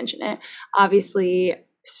gonna mention it. Obviously,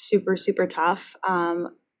 super, super tough.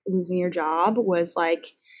 Losing your job was like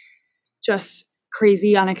just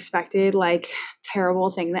crazy, unexpected, like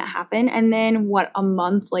terrible thing that happened. And then a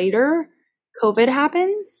month later, COVID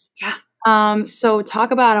happens. Yeah. So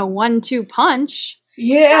talk about a 1-2 punch.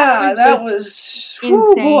 Yeah, that was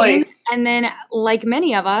insane. Boy. And then, like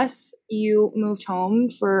many of us, you moved home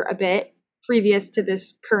for a bit previous to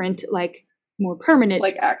this current, like more permanent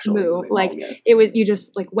like actually move. Like home, yes. it was, you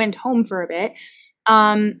just like went home for a bit,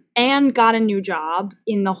 and got a new job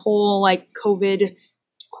in the whole like COVID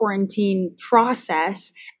quarantine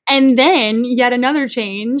process, and then yet another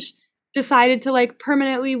change. Decided to like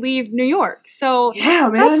permanently leave New York. So yeah,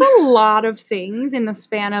 man. that's a lot of things in the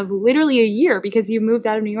span of literally a year, because you moved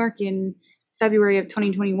out of New York in February of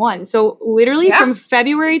 2021. So literally from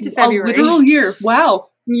February to February. A literal year. Wow.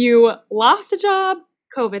 You lost a job,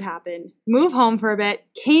 COVID happened, moved home for a bit,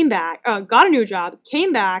 came back, got a new job,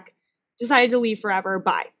 came back, decided to leave forever,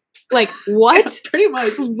 bye. Like, what? Yeah, pretty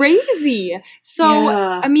much. Crazy. So,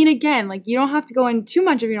 Yeah. I mean, again, like, you don't have to go in too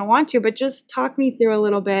much if you don't want to, but just talk me through a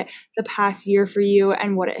little bit the past year for you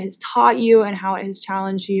and what it has taught you and how it has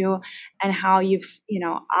challenged you and how you've,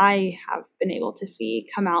 I have been able to see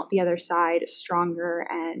come out the other side stronger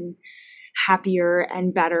and happier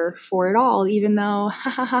and better for it all, even though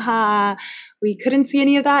we couldn't see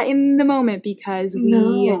any of that in the moment because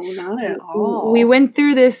No, not at all. we went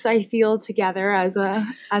through this, I feel, together as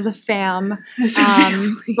a fam.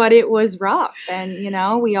 But it was rough, and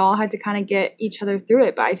we all had to kind of get each other through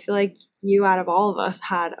it. But I feel like you, out of all of us,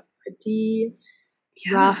 had a pretty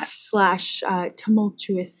rough /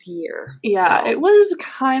 tumultuous year. Yeah, it was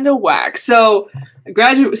kind of whack. So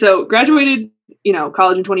graduated,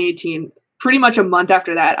 college in 2018. Pretty much a month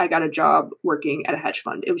after that, I got a job working at a hedge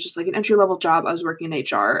fund. It was just like an entry-level job. I was working in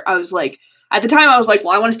HR. I was like, at the time, I was like,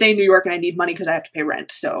 well, I want to stay in New York and I need money because I have to pay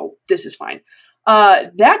rent. So this is fine.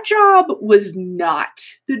 That job was not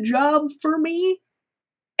the job for me.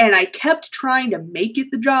 And I kept trying to make it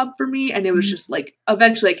the job for me. And it was just like,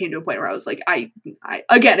 eventually I came to a point where I was like,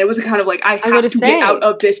 again, it was a kind of like, I have to get out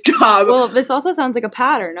of this job. Well, this also sounds like a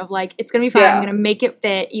pattern of like, it's going to be fine. I'm going to make it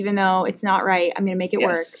fit, even though it's not right. I'm going to make it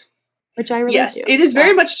work. Which I really do. It is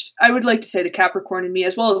very much, I would like to say, the Capricorn in me,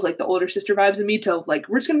 as well as like the older sister vibes in me, to like,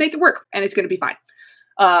 we're just going to make it work and it's going to be fine.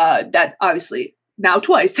 That obviously now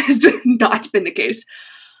twice has not been the case.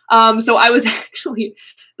 So I was actually,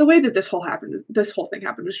 the way that this whole thing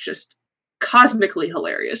happened was just cosmically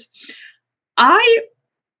hilarious.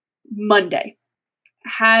 Monday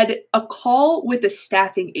had a call with a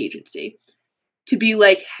staffing agency to be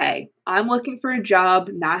like, hey, I'm looking for a job,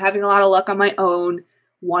 not having a lot of luck on my own.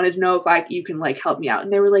 Wanted to know if you can like help me out.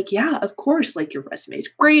 And they were like, yeah, of course. Like your resume is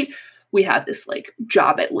great. We have this like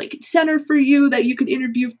job at Lincoln Center for you that you could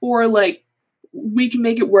interview for. Like we can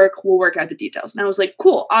make it work. We'll work out the details. And I was like,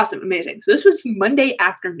 cool, awesome, amazing. So this was Monday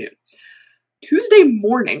afternoon. Tuesday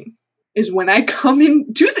morning is when I come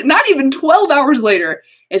in. Tuesday, not even 12 hours later,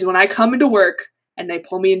 is when I come into work and they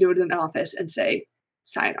pull me into an office and say,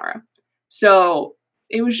 sayonara. So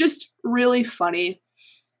it was just really funny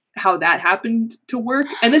how that happened to work.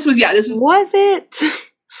 And this was it?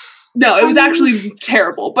 No, it was actually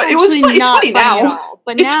terrible, but it was funny. It's funny now.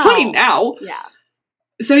 But it's funny now. Yeah.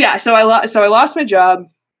 So I lost my job,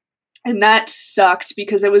 and that sucked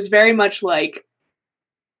because it was very much like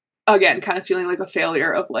again, kind of feeling like a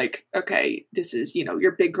failure of like, okay, this is, you know,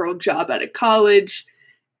 your big girl job out of college,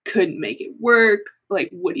 couldn't make it work. Like,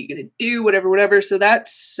 what are you going to do? Whatever. So that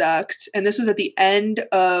sucked. And this was at the end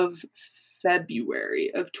of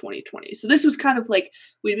February of 2020. So this was kind of like,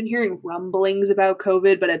 we'd been hearing rumblings about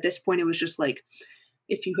COVID, but at this point it was just like,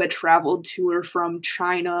 if you had traveled to or from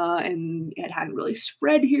China and it hadn't really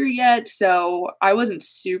spread here yet. So I wasn't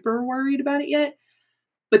super worried about it yet.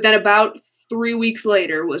 But then about 3 weeks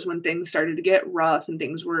later was when things started to get rough and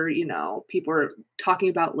things were, you know, people were talking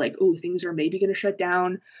about like, oh, things are maybe going to shut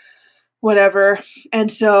down, whatever.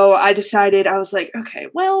 And so I decided, I was like, okay,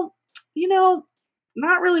 well, you know,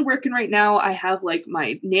 not really working right now. I have like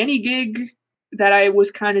my nanny gig that I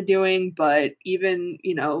was kind of doing, but even,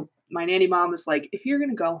 you know, my nanny mom was like, if you're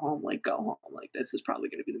going to go home, like go home. Like this is probably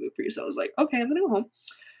going to be the move for you. So I was like, okay, I'm going to go home.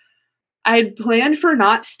 I planned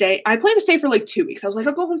to stay for like 2 weeks. I was like,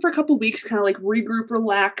 I'll go home for a couple weeks, kind of like regroup,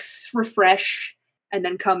 relax, refresh, and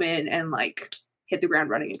then come in and like hit the ground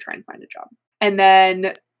running and try and find a job. And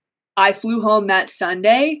then I flew home that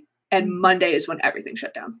Sunday, and Monday is when everything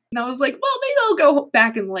shut down. And I was like, well, maybe I'll go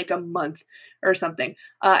back in like a month or something.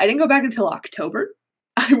 I didn't go back until October.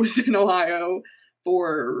 I was in Ohio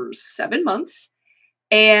for 7 months,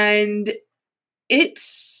 and it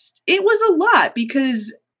was a lot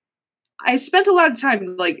because I spent a lot of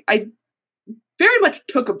time, like, I very much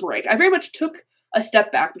took a break. I very much took a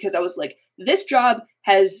step back because I was like, this job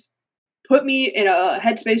has put me in a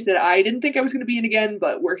headspace that I didn't think I was going to be in again,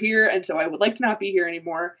 but we're here, and so I would like to not be here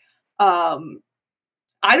anymore. I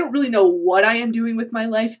don't really know what I am doing with my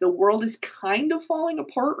life. The world is kind of falling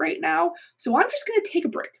apart right now, so I'm just going to take a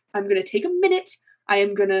break. I'm going to take a minute. I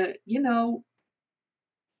am going to, you know,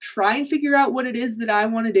 try and figure out what it is that I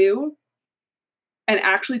want to do and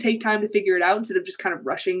actually take time to figure it out instead of just kind of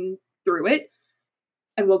rushing through it,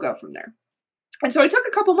 and we'll go from there. And so I took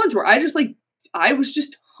a couple months where I was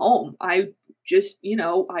just home. I just, you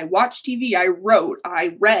know, I watched TV, I wrote,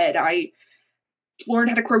 I read, I learned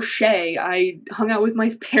how to crochet, I hung out with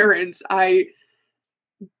my parents, I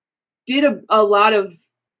did a lot of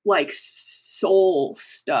like soul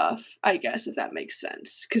stuff, I guess, if that makes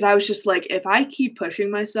sense. Because I was just like, if I keep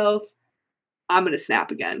pushing myself, I'm going to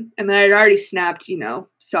snap again. And then I'd already snapped, you know,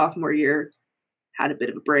 sophomore year, had a bit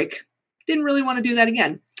of a break. Didn't really want to do that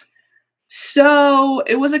again. So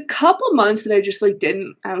it was a couple months that I just like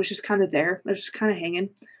I was just kind of there. I was just kind of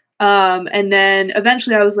hanging. And then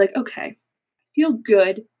eventually I was like, okay, I feel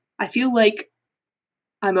good. I feel like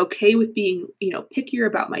I'm okay with being, you know, pickier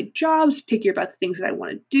about my jobs, pickier about the things that I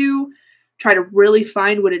want to do, try to really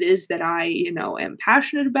find what it is that I, you know, am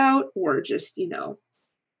passionate about, or just, you know,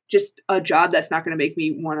 just a job that's not going to make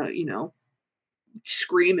me want to, you know,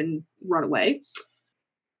 scream and run away.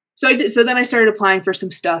 So I did. So then I started applying for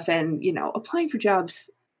some stuff, and, you know, applying for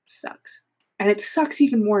jobs sucks. And it sucks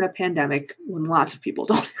even more in a pandemic when lots of people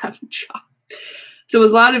don't have a job. So it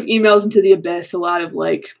was a lot of emails into the abyss, a lot of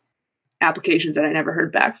like applications that I never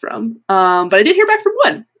heard back from. But I did hear back from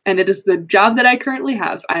one, and it is the job that I currently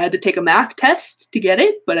have. I had to take a math test to get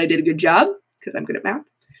it, but I did a good job because I'm good at math.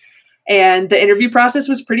 And the interview process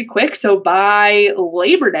was pretty quick. So by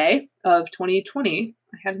Labor Day of 2020,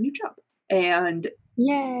 I had a new job. And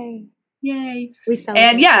Yay. we celebrate.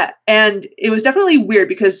 And yeah, and it was definitely weird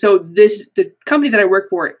because the company that I work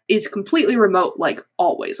for is completely remote, like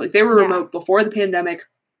always. Like they were remote before the pandemic.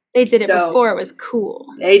 They did it before it was cool.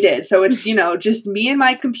 They did. So it's, you know, just me and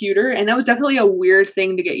my computer. And that was definitely a weird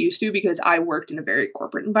thing to get used to because I worked in a very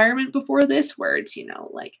corporate environment before this, where it's, you know,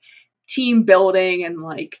 like team building and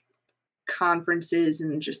like conferences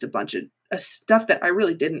and just a bunch of stuff that I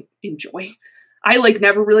really didn't enjoy. I like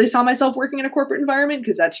never really saw myself working in a corporate environment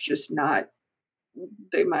because that's just not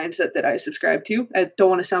the mindset that I subscribe to. I don't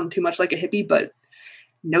want to sound too much like a hippie, but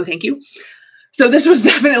no, thank you. So this was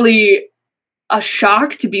definitely a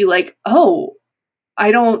shock to be like, oh,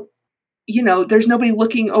 I don't, you know, there's nobody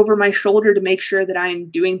looking over my shoulder to make sure that I'm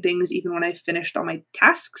doing things even when I finished all my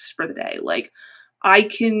tasks for the day. Like I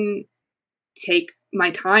can take my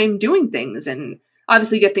time doing things and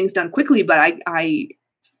obviously get things done quickly, but I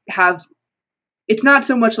have, it's not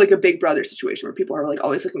so much like a Big Brother situation where people are like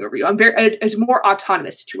always looking over you. It's a more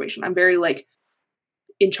autonomous situation. I'm very like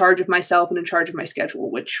in charge of myself and in charge of my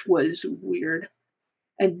schedule, which was weird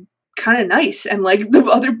and kind of nice. And like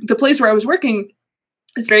the place where I was working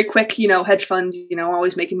is very quick, you know, hedge funds, you know,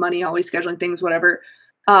 always making money, always scheduling things, whatever.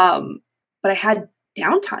 But I had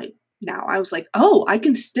downtime now. I was like, oh, I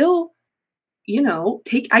can still, you know,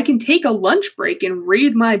 I can take a lunch break and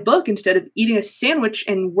read my book instead of eating a sandwich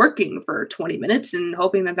and working for 20 minutes and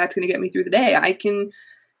hoping that that's going to get me through the day. I can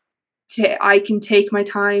take my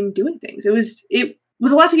time doing things. It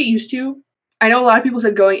was a lot to get used to. I know a lot of people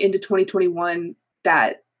said going into 2021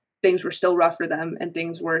 that things were still rough for them and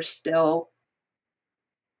things were still,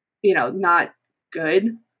 not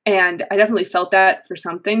good. And I definitely felt that for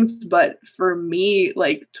some things, but for me,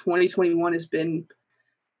 like 2021 has been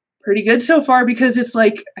pretty good so far because it's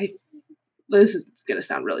like, this is going to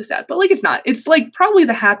sound really sad, but like, it's not. It's like probably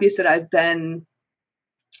the happiest that I've been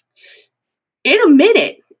in a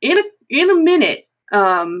minute.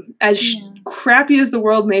 As crappy as the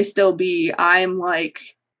world may still be, I'm like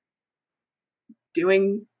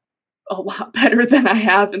doing a lot better than I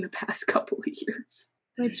have in the past couple of years.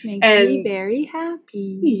 Which makes me very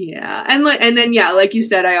happy. Yeah. And then like you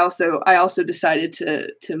said, I also decided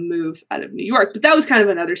to move out of New York. But that was kind of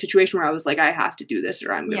another situation where I was like, I have to do this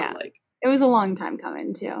or I'm gonna It was a long time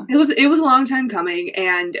coming too. It was a long time coming,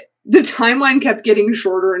 and the timeline kept getting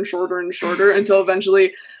shorter and shorter and shorter until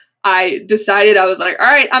eventually I decided, I was like, all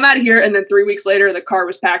right, I'm out of here. And then 3 weeks later the car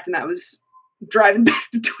was packed and I was driving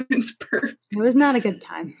back to Twinsburg. It was not a good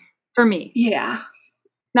time for me. Yeah.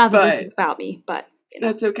 Not that this is about me, but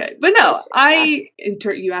that's okay. But no,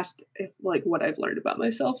 you asked like what I've learned about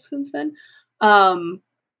myself since then.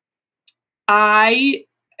 I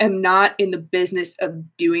am not in the business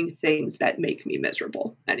of doing things that make me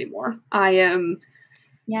miserable anymore. I am,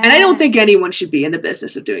 and I don't think anyone should be in the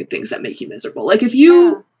business of doing things that make you miserable. Like if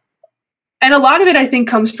you, and a lot of it I think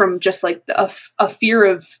comes from just like a fear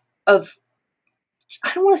of,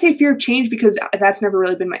 I don't want to say fear of change because that's never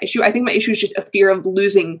really been my issue. I think my issue is just a fear of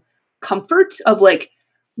losing comfort of like,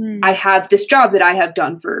 I have this job that I have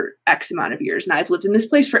done for X amount of years and I've lived in this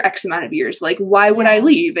place for X amount of years. Like, why would I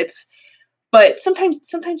leave? But sometimes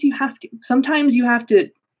you have to. Sometimes you have to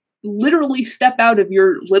literally step out of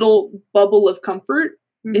your little bubble of comfort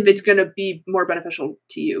if it's going to be more beneficial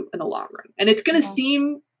to you in the long run. And it's going to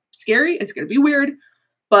seem scary. It's going to be weird.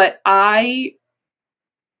 But I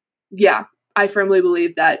firmly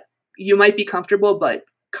believe that you might be comfortable, but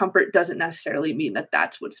comfort doesn't necessarily mean that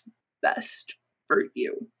that's what's best for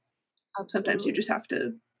you. Absolutely. Sometimes you just have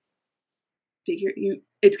to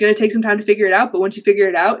it's going to take some time to figure it out, but once you figure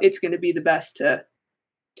it out, it's going to be the best to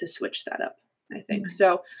switch that up, I think.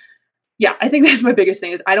 So yeah, I think that's my biggest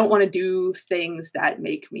thing is I don't want to do things that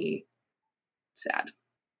make me sad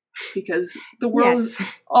because the world is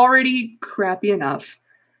already crappy enough.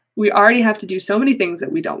 We already have to do so many things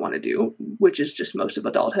that we don't want to do, which is just most of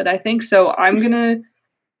adulthood, I think. So I'm going to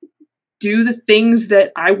do the things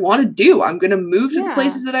that I want to do. I'm going to move to the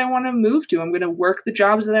places that I want to move to. I'm going to work the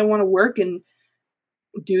jobs that I want to work and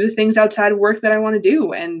do the things outside of work that I want to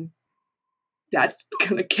do. And that's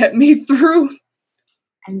going to get me through.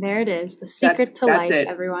 And there it is. The secret to life,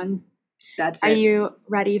 everyone. That's Are you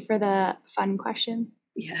ready for the fun question?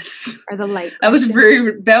 Yes. Or the light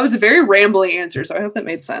question? That was a very rambling answer. So I hope that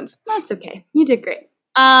made sense. That's okay. You did great.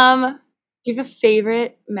 Do you have a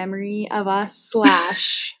favorite memory of us /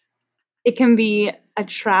 it can be a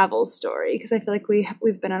travel story because I feel like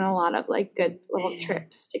we've been on a lot of like good little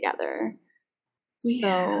trips together.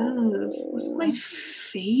 What's my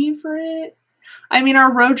favorite? I mean,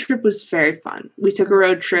 our road trip was very fun. We took a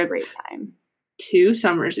road trip great time 2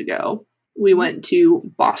 summers ago. We went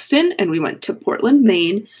to Boston and we went to Portland,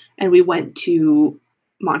 Maine, and we went to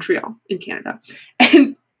Montreal in Canada.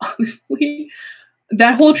 And honestly,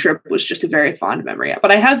 that whole trip was just a very fond memory.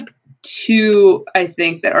 But I have 2, I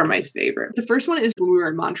think, that are my favorite. The first one is when we were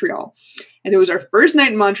in Montreal, and it was our first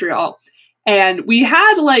night in Montreal, and we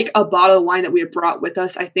had like a bottle of wine that we had brought with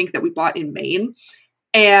us, I think that we bought in Maine,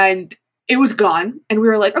 and it was gone, and we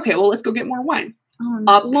were like, okay, well, let's go get more wine.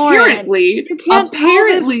 Apparently, I'm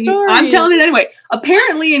telling it anyway.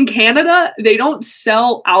 Apparently in Canada, they don't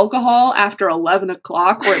sell alcohol after 11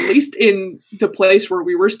 o'clock, or at least in the place where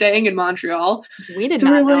we were staying in Montreal. We did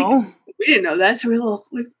not know. We didn't know that, so we were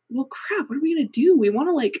like, well, crap, what are we gonna do? We want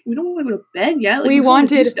to we don't want to go to bed yet. Like, we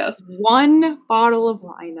wanted one bottle of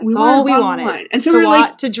wine. That's all we wanted. And so we were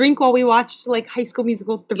to drink while we watched like High School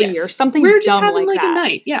Musical 3 or something. We were just having like that. A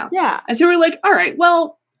night, yeah. And so we were like, all right,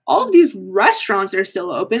 well, all of these restaurants are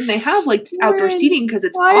still open. They have like outdoor seating because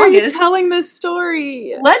it's August. Why are you telling this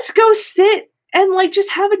story? Let's go sit and like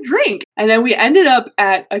just have a drink. And then we ended up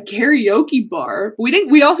at a karaoke bar.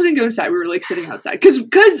 We also didn't go inside. We were like sitting outside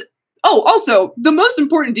because also the most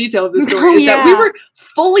important detail of this story is that we were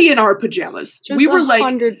fully in our pajamas. We were like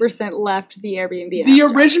 100% left the Airbnb. The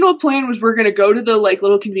original plan was we're going to go to the like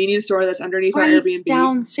little convenience store that's underneath our Airbnb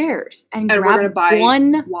downstairs and grab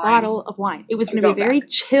one bottle of wine. It was going to be a very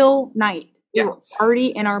chill night. We were already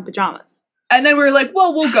in our pajamas. And then we were like,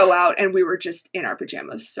 well, we'll go out, and we were just in our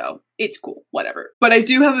pajamas, so it's cool, whatever. But I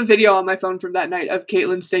do have a video on my phone from that night of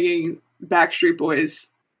Caitlin singing Backstreet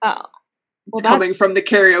Boys. Oh. Well, coming that's from the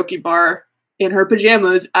karaoke bar in her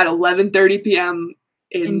pajamas at 11:30 p.m.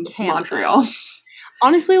 in Canada. Montreal.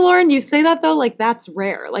 Honestly, Lauren, you say that though, like that's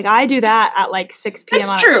rare. Like I do that at like 6 p.m. It's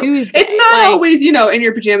on true. a Tuesday. It's not Like, always, you know, in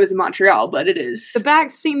your pajamas in Montreal, but it is.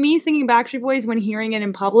 me singing Backstreet Boys when hearing it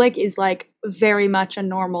in public is like very much a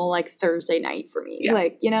normal like Thursday night for me. Yeah.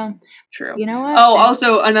 Like, you know True. what? Oh,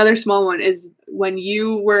 also another small one is when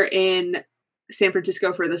you were in San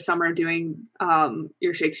Francisco for the summer doing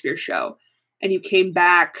your Shakespeare show, and you came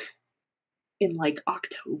back in like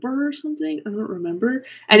October or something. I don't remember.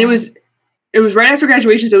 And it was right after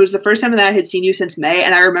graduation, so it was the first time that I had seen you since May,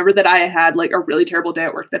 and I remember that I had like a really terrible day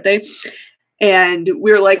at work that day. And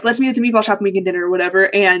we were like, let's meet at the meatball shop and we can dinner or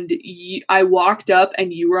whatever. And I walked up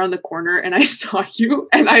and you were on the corner and I saw you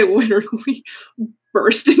and I literally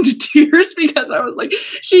burst into tears because I was like,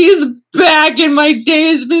 she's back and my day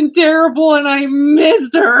has been terrible and I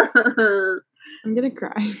missed her. I'm gonna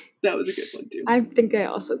cry. That was a good one too. I think I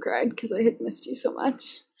also cried because I had missed you so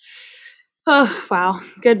much. Oh, wow.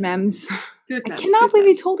 Good memes. Good I memes, cannot good believe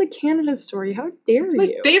you memes. told a Canada story. How dare It's my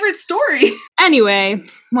you? favorite story. Anyway,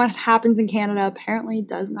 what happens in Canada apparently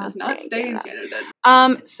does not Does not stay in Canada.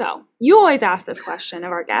 Canada. So you always ask this question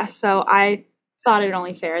of our guests, so I thought it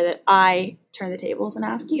only fair that I turn the tables and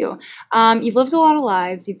ask you. You've lived a lot of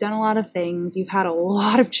lives, you've done a lot of things, you've had a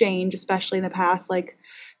lot of change, especially in the past like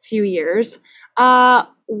few years.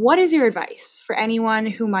 What is your advice for anyone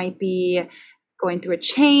who might be going through a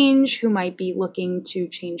change, who might be looking to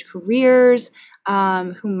change careers,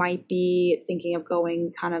 who might be thinking of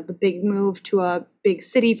going kind of the big move to a big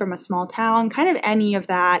city from a small town, kind of any of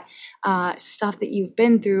that stuff that you've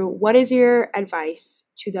been through? What is your advice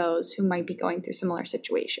to those who might be going through similar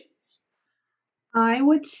situations? I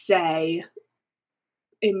would say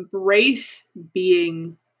embrace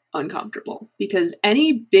being uncomfortable, because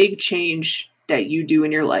any big change that you do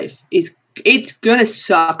in your life it's gonna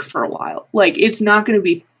suck for a while. Like, it's not gonna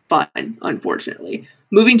be fun, unfortunately.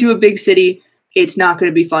 Moving to a big city, it's not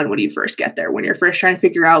gonna be fun when you first get there. When you're first trying to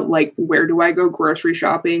figure out, like, where do I go grocery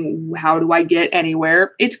shopping? How do I get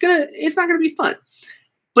anywhere? It's not gonna be fun.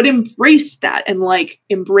 But embrace that and, like,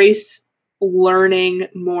 embrace learning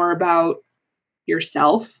more about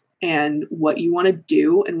yourself and what you want to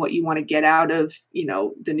do and what you want to get out of, you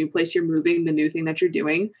know, the new place you're moving, the new thing that you're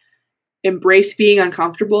doing. Embrace being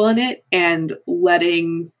uncomfortable in it and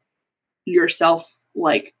letting yourself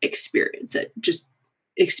like experience it. Just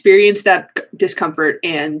experience that discomfort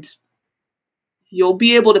and you'll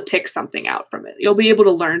be able to pick something out from it. You'll be able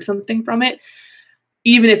to learn something from it,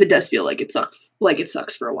 even if it does feel like it sucks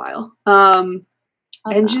and for a while. And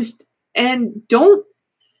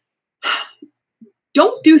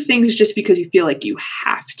don't do things just because you feel like you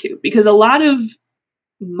have to, because a lot of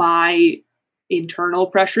my internal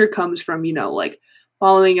pressure comes from, you know, like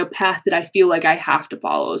following a path that I feel like I have to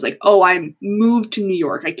follow. It's like, oh, I'm moved to New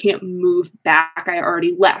York. I can't move back. I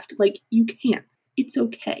already left. Like, you can't. It's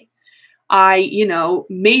okay. I, you know,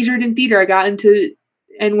 majored in theater. I got into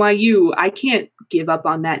NYU. I can't give up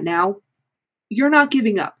on that now. You're not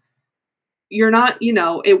giving up. You're not, you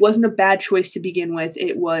know, it wasn't a bad choice to begin with.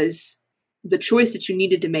 It was the choice that you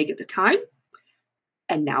needed to make at the time.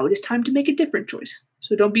 And now it is time to make a different choice.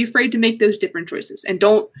 So don't be afraid to make those different choices. And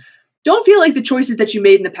don't feel like the choices that you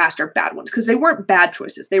made in the past are bad ones, because they weren't bad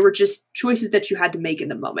choices. They were just choices that you had to make in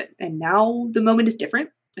the moment. And now the moment is different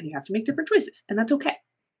and you have to make different choices. And that's okay.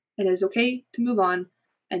 And it is okay to move on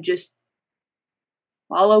and just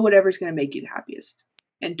follow whatever's going to make you the happiest.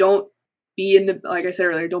 And don't be like I said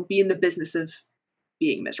earlier, don't be in the business of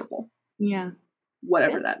being miserable. Yeah.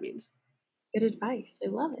 Whatever Good. that means. Good advice. I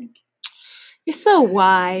love it. You're so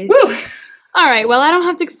wise. Woo! All right, well, I don't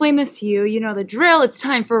have to explain this to you. You know the drill. It's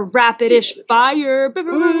time for Rapid-ish Fire.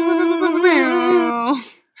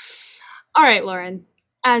 All right, Lauren,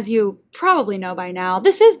 as you probably know by now,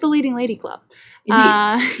 this is the Leading Lady Club.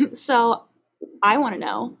 So I want to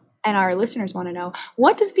know, and our listeners want to know,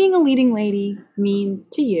 what does being a leading lady mean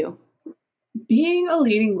to you? Being a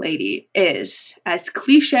leading lady is, as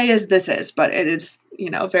cliche as this is, but it is, you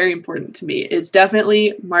know, very important to me. It's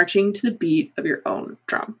definitely marching to the beat of your own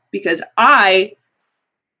drum. Because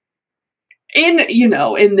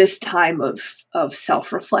in this time of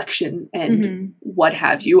self-reflection and what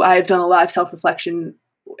have you, I've done a lot of self-reflection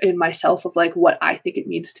in myself of like what I think it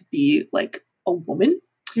means to be like a woman.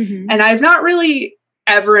 And I've not really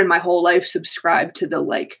ever in my whole life subscribed to the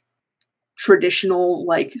like traditional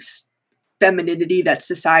like femininity that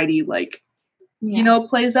society like you know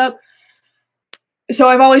plays up. So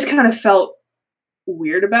I've always kind of felt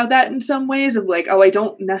weird about that in some ways of like, oh, I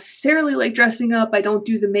don't necessarily like dressing up, I don't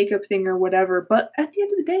do the makeup thing or whatever, but at the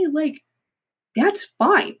end of the day, like, that's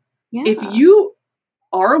fine. Yeah. If you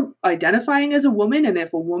are identifying as a woman, and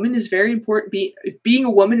if a woman is very important, if being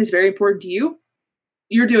a woman is very important to you,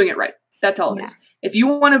 you're doing it right. That's all it Yeah. is. If you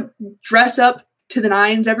want to dress up to the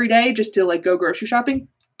nines every day just to like go grocery shopping,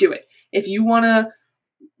 do it. If you want to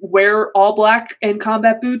wear all black and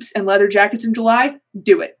combat boots and leather jackets in July,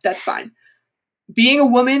 do it. That's fine. Being a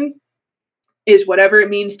woman is whatever it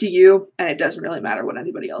means to you, and it doesn't really matter what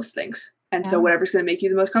anybody else thinks. And so Yeah. whatever's going to make you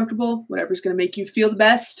the most comfortable, whatever's going to make you feel the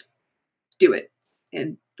best, do it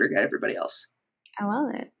and forget everybody else. I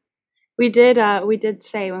love it. We did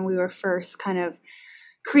say when we were first kind of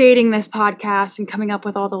creating this podcast and coming up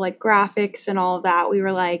with all the like graphics and all of that, we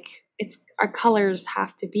were like, our colors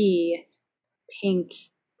have to be pink,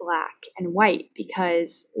 black, and white,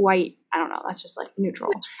 because white, I don't know, that's just like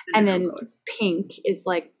neutral. And then Neutral color. pink is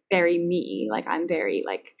like very me. Like I'm very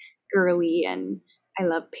like girly and I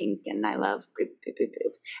love pink and I love boop, boop, boop,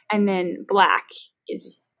 boop. And then black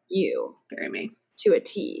is you Very me. to a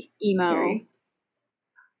T, emo Very.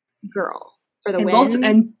 girl for the And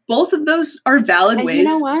win. both of those are valid And ways you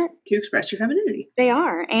know what? to express your femininity. They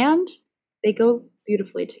are, and they go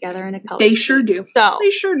beautifully together in a color. They sure do. So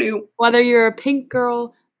They sure do. whether you're a pink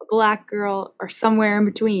girl, a black girl, or somewhere in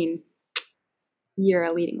between, you're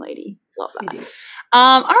a leading lady. Love that. Indeed.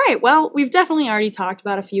 All right. Well, we've definitely already talked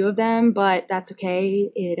about a few of them, but that's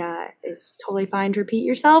okay. It is totally fine to repeat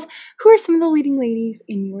yourself. Who are some of the leading ladies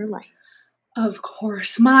in your life? Of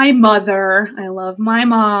course, my mother. I love my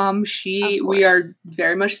mom. Of We are course.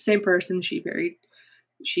 very much the same person.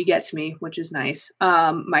 She gets me, which is nice.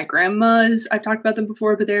 My grandmas, I've talked about them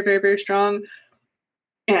before, but they're very, very strong.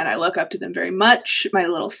 And I look up to them very much. My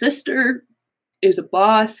little sister is a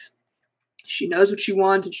boss. She knows what she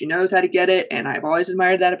wants and she knows how to get it. And I've always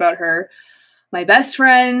admired that about her. My best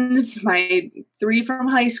friends, my 3 from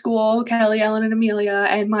high school, Kelly, Ellen, and Amelia,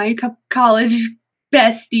 and my college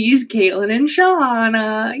besties, Caitlin and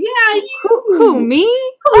Shauna. Yeah, Who me?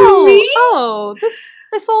 Who, me? Oh,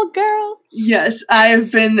 this old girl. Yes, I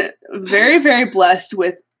have been very, very blessed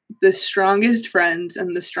with the strongest friends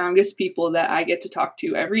and the strongest people that I get to talk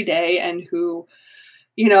to every day, and who,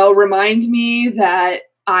 remind me that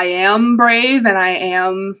I am brave and I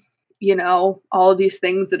am, all of these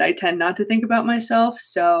things that I tend not to think about myself.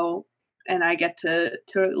 So, and I get to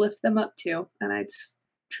lift them up too. And it's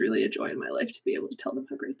truly a joy in my life to be able to tell them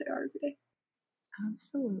how great they are every day.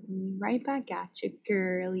 Absolutely. Right back at you,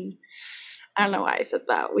 girly. I don't know why I said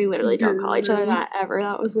that. We literally don't call each other that ever.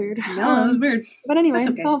 That was weird. No, that was weird. But anyway, That's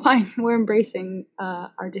okay. it's all fine. We're embracing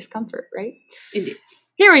our discomfort, right? Indeed.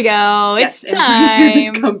 Here we go. Yes, It's embrace your time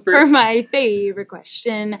discomfort. for my favorite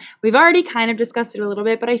question. We've already kind of discussed it a little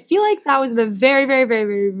bit, but I feel like that was the very, very, very,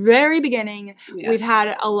 very, very beginning. Yes. We've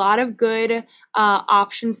had a lot of good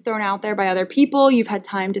options thrown out there by other people. You've had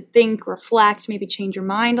time to think, reflect, maybe change your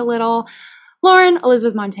mind a little. Lauren,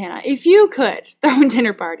 Elizabeth Montana, if you could throw a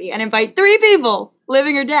dinner party and invite 3 people,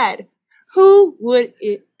 living or dead, who would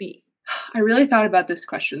it be? I really thought about this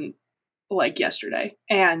question like yesterday,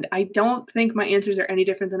 and I don't think my answers are any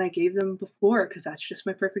different than I gave them before, because that's just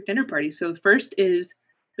my perfect dinner party. So the first is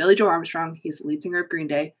Billy Joe Armstrong. He's the lead singer of Green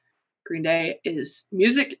Day. Green Day is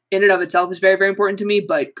music in and of itself is very, very important to me,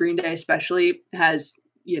 but Green Day especially has,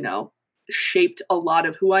 shaped a lot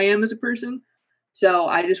of who I am as a person. So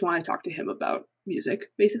I just want to talk to him about music,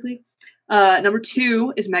 basically. Number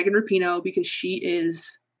 2 is Megan Rapinoe, because she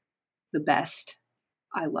is the best.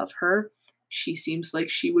 I love her. She seems like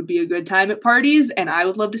she would be a good time at parties, and I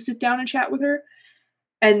would love to sit down and chat with her.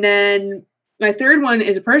 And then my third one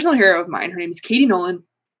is a personal hero of mine. Her name is Katie Nolan.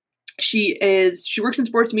 She works in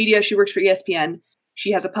sports media. She works for ESPN.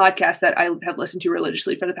 She has a podcast that I have listened to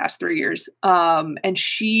religiously for the past 3 years. And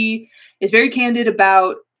she is very candid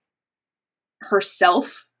about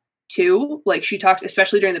herself too. Like, she talks,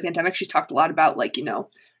 especially during the pandemic, she's talked a lot about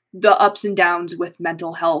the ups and downs with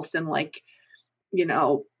mental health and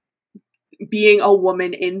being a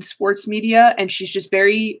woman in sports media. And she's just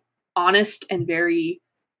very honest and very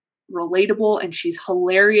relatable, and she's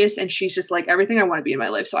hilarious, and she's just like everything I want to be in my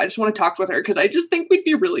life. So I just want to talk with her because I just think we'd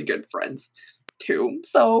be really good friends too.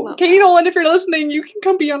 So Love Katie that. Nolan, if you're listening, you can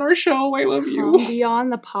come be on our show. I love you. Come be on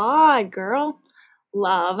the pod, girl.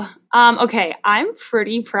 Love. Okay, I'm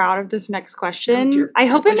pretty proud of this next question. dear I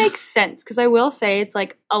hope it God. makes sense, because I will say it's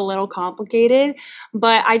like a little complicated,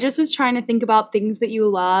 but I just was trying to think about things that you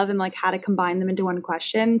love and like how to combine them into one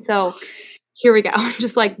question. So here we go.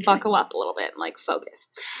 Just like buckle up a little bit and like focus.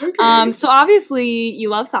 Okay. So obviously you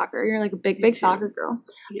love soccer. You're like a big, big do. soccer girl.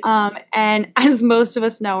 Yes. And as most of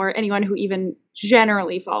us know, or anyone who even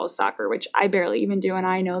generally follows soccer, which I barely even do, and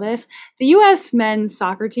I know this, the U.S. men's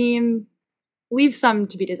soccer team leave some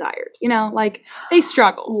to be desired. You know, like they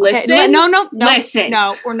struggle. Listen, No, listen.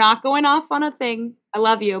 no, we're not going off on a thing. I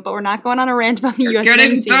love you, but we're not going on a rant about the You're U.S. getting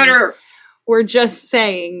men's team. better. We're just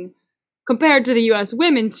saying, compared to the U.S.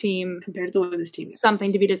 women's team, Compared to the women's team. yes.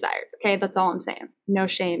 something to be desired. Okay, that's all I'm saying. No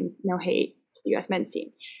shame, no hate to the U.S. men's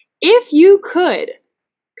team. If you could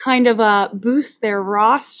kind of boost their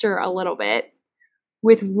roster a little bit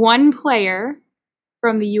with one player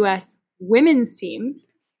from the U.S. women's team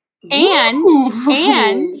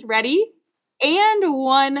and ready, and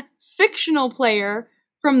one fictional player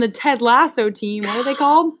from the Ted Lasso team. What are they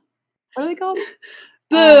called?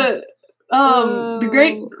 the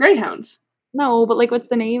Greyhounds. No, but like, what's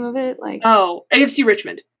the name of it? Like, Oh, AFC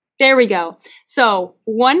Richmond. there we go. So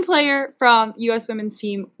one player from U.S. women's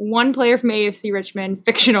team, one player from AFC Richmond,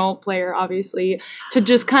 fictional player, obviously, to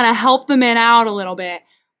just kind of help the men out a little bit.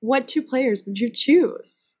 What two players would you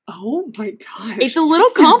choose? Oh my gosh. It's a little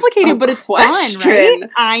this is complicated, a but it's question. fun, right?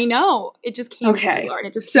 I know. It just came to Okay. me, Lauren.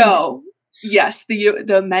 It just came to me. So, yes,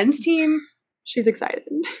 the men's team She's excited.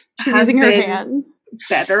 She's has using her been hands.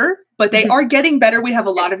 better, but they are getting better. We have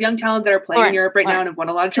a lot of young talent that are playing in Alright, Europe right now alright. and have won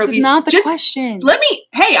a lot of This trophies. is not the Just question.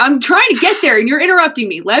 hey, I'm trying to get there and you're interrupting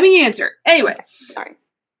me. Let me answer. Anyway, Sorry.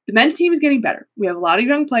 the men's team is getting better. We have a lot of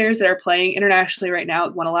young players that are playing internationally right now,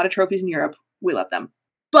 won a lot of trophies in Europe. We love them.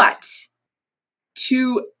 But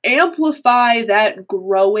to amplify that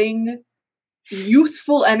growing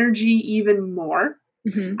youthful energy even more,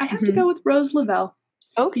 Mhm, I have mhm. to go with Rose Lavelle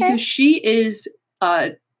Okay. because she is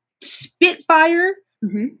a spitfire,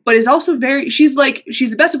 Mhm. but is also she's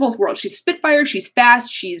the best of both worlds. She's spitfire, she's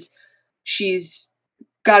fast, she's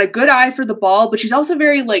got a good eye for the ball, but she's also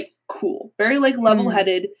very like cool, very like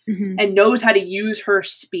level-headed Mhm. and knows how to use her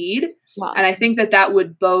speed. Wow. And I think that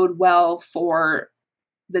would bode well for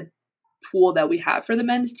the pool that we have for the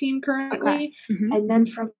men's team currently. Mhm. And then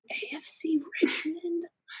from AFC Richmond,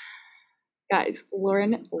 Guys,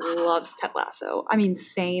 Lauren loves Ted Lasso. I mean,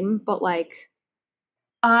 same, but like,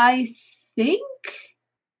 I think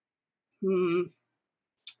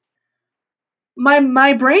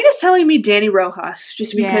my brain is telling me Danny Rojas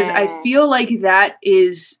just because Yeah. I feel like that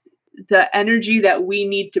is the energy that we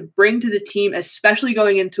need to bring to the team, especially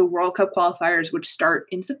going into World Cup qualifiers, which start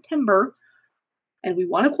in September. And we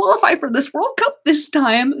want to qualify for this World Cup this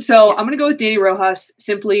time. So Yes. I'm going to go with Danny Rojas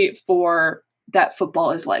simply for that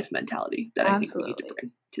football is life mentality that I think we need to Absolutely.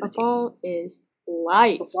 bring to the team. football is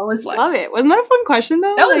life. Football is life. Love it. Wasn't that a fun question,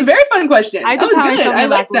 though? That was a Like, very fun question. I That was good. I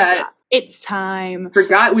like that. It's time.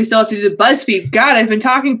 Forgot we still have to do the BuzzFeed. God, I've been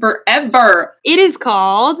talking forever. It is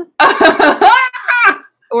called,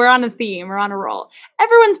 we're on a theme, we're on a roll.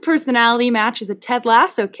 Everyone's personality matches a Ted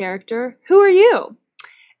Lasso character. Who are you?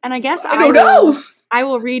 And I guess I don't know. I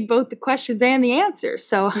will read both the questions and the answers.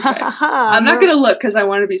 So, I'm not going to look because I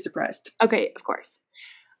want to be surprised. Okay, of course.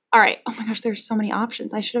 All right. Oh my gosh, there's so many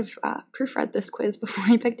options. I should have proofread this quiz before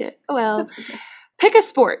I picked it. Oh well. That's okay. Pick a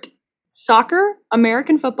sport. Soccer,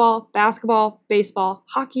 American football, basketball, baseball,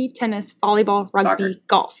 hockey, tennis, volleyball, rugby, Soccer.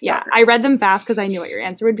 golf. Yeah, Soccer. I read them fast because I knew what your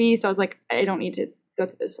answer would be. So I was like, I don't need to go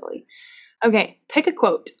through this silly. Okay, pick a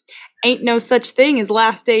quote. Ain't no such thing as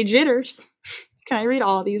last day jitters. Can I read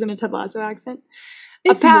all of these in a Ted Lasso accent?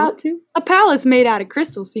 If you want to. A palace made out of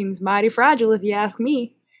crystal seems mighty fragile if you ask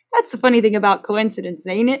me. That's the funny thing about coincidence,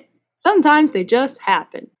 ain't it? Sometimes they just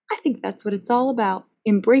happen. I think that's what it's all about.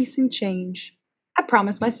 Embracing change. I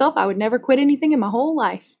promised myself I would never quit anything in my whole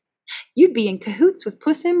life. You'd be in cahoots with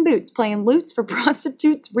Puss in Boots, playing lutes for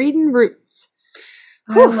prostitutes, reading roots.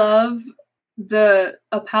 I Whew. love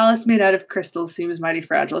a palace made out of crystal seems mighty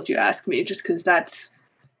fragile if you ask me, just because that's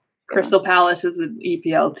Crystal Palace is an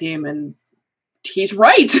EPL team and he's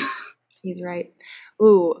right. He's right.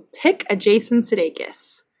 Ooh, pick a Jason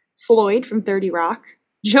Sudeikis. Floyd from 30 Rock.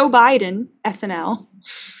 Joe Biden, SNL.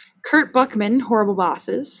 Kurt Buckman, Horrible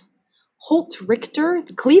Bosses. Holt Richter,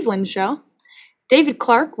 The Cleveland Show. David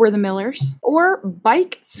Clark, We're the Millers. Or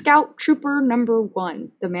Bike Scout Trooper #1,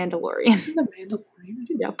 The Mandalorian. The Mandalorian.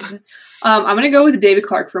 Yep. I'm gonna go with David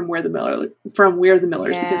Clark from We're the Millers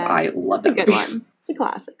Yeah. because I love It's a that good movie. one. It's a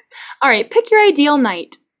classic. All right, pick your ideal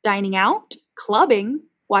night. Dining out, clubbing,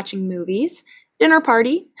 watching movies, dinner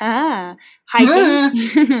party,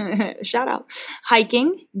 hiking, shout out,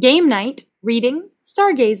 hiking, game night, reading,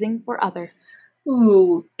 stargazing, or other.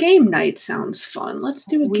 Ooh, game night sounds fun. Let's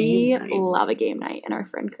do a We game night. love a game night in our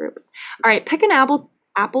friend group. All right, pick an Apple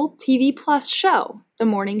TV Plus show. The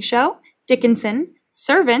Morning Show, Dickinson,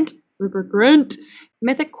 Servant, Rupert Grint,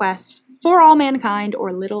 Mythic Quest, For All Mankind,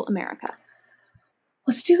 or Little America.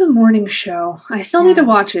 Let's do the morning show. I still need to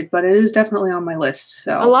watch it, but it is definitely on my list.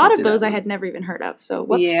 So A lot we'll of do those that I one. had never even heard of. So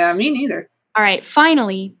whoops. Yeah, me neither. All right,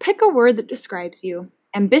 finally, pick a word that describes you.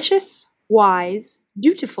 Ambitious, wise,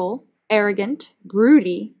 dutiful, arrogant,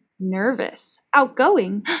 broody, nervous,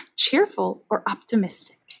 outgoing, cheerful, or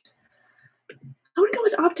optimistic. I would go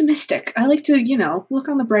with optimistic. I like to, look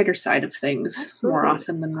on the brighter side of things more Absolutely.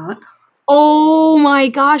 often than not. Oh my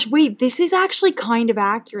gosh, wait, this is actually kind of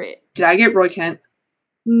accurate. Did I get Roy Kent?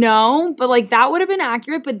 No, but like that would have been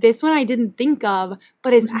accurate, but this one I didn't think of,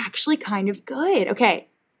 but is actually kind of good. Okay,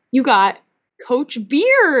 you got Coach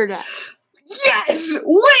Beard. Yes!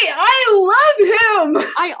 Wait, I love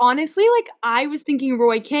him! I honestly, like, I was thinking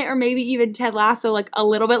Roy Kent or maybe even Ted Lasso, like a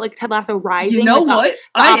little bit like Ted Lasso Rising. You know like, what?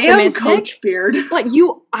 I am optimistic. Coach Beard. But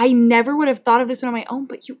I never would have thought of this one on my own,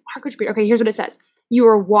 but you are Coach Beard. Okay, here's what it says. You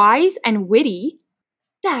are wise and witty.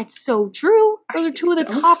 That's so true. Those are two of the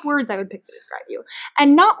top words I would pick to describe you.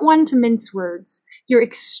 And not one to mince words. You're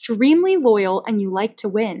extremely loyal and you like to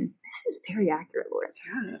win. This is very accurate, Lauren.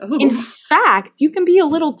 Yeah. In fact, you can be a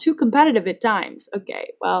little too competitive at times.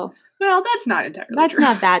 Okay, well, that's not entirely that's true.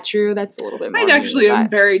 not that true. That's a little bit more. I actually mean, am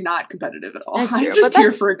but very not competitive at all. That's I'm true, just but here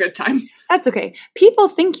that's- for a good time. That's okay. People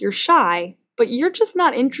think you're shy, but you're just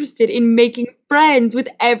not interested in making friends with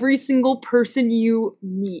every single person you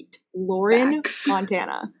meet. Lauren Facts.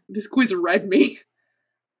 Montana. This quiz read me.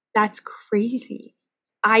 That's crazy.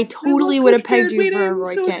 I totally would have pegged you for a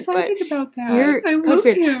Roy so Kent, but excited about that. you're I Coach love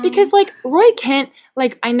Beard. him. Because like Roy Kent,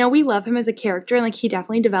 like I know we love him as a character and like he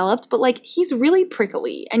definitely developed, but like he's really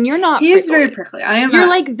prickly and you're not. he is prickly. very prickly. I am. You're not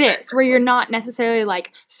like this, very where you're prickly. not necessarily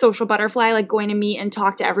like social butterfly, like going to meet and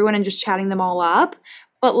talk to everyone and just chatting them all up.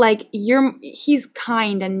 But like he's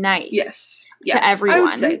kind and nice. Yes. To everyone. I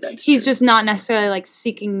would say that's He's true. just not necessarily like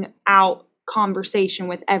seeking out conversation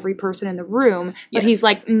with every person in the room, but Yes. he's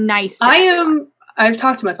like nice to I everyone. am. I've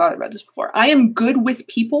talked to my father about this before. I am good with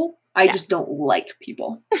people. I Yes. just don't like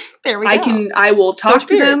people. There we go. I will talk Coach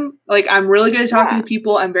to Beard. them. Like I'm really good at talking Yeah. to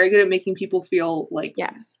people. I'm very good at making people feel like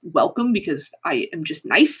Yes. welcome because I am just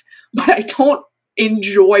nice. But I don't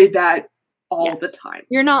enjoy that all the Yes. time.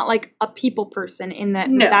 You're not like a people person in that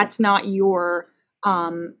No. that's not your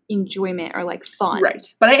enjoyment or like fun. Right.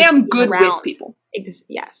 But I am good Around. with people.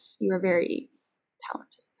 Yes, you are very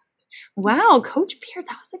talented. Wow, Coach Beard,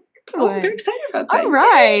 that was a good Oh, one. I'm very excited about that. All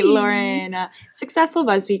right, Yay. Lauren. Successful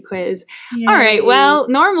BuzzFeed quiz. All right, well,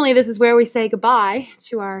 normally this is where we say goodbye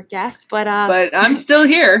to our guest, but I'm still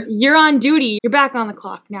here. you're on duty. You're back on the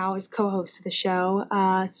clock now as co-host of the show.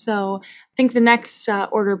 So I think the next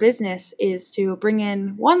order of business is to bring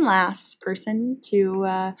in one last person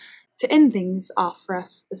to end things off for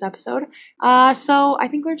us this episode. So I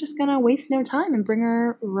think we're just gonna waste no time and bring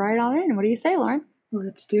her right on in. What do you say, Lauren?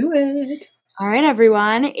 Let's do it. All right,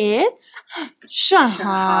 everyone. It's Shahana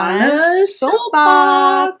Shahana's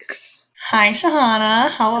Soapbox. Hi, Shahana.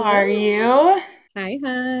 How are you? Hi,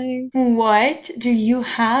 hi. What do you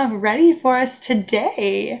have ready for us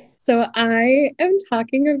today? So I am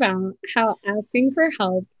talking about how asking for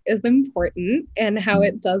help is important and how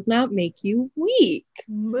it does not make you weak.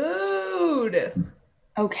 Mood.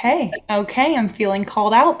 Okay, I'm feeling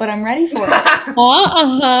called out, but I'm ready for it.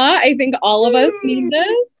 I think all of us need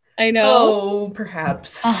this. I know. Oh,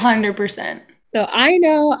 perhaps. 100%. So I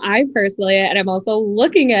know I personally, and I'm also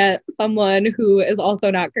looking at someone who is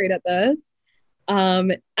also not great at this.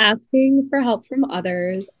 Asking for help from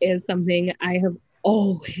others is something I have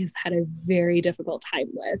always had a very difficult time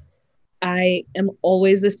with. I am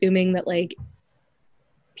always assuming that like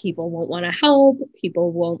people won't want to help,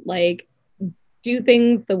 people won't like do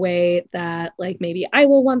things the way that like maybe I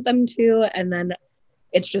will want them to, and then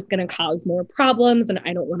it's just going to cause more problems and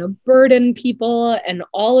I don't want to burden people, and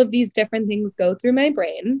all of these different things go through my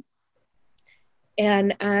brain.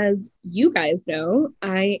 And as you guys know,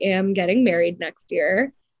 I am getting married next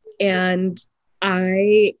year, and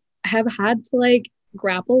I have had to like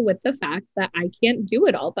grapple with the fact that I can't do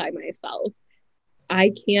it all by myself.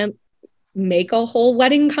 I can't make a whole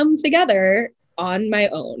wedding come together on my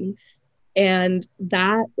own. And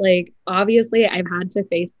that, like, obviously I've had to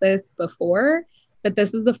face this before, but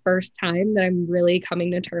this is the first time that I'm really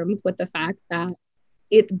coming to terms with the fact that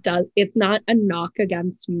it's not a knock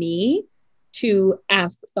against me to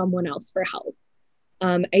ask someone else for help.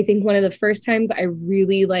 I think one of the first times I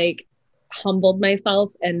really like humbled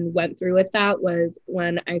myself and went through with that was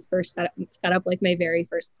when I first set up like my very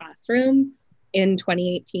first classroom in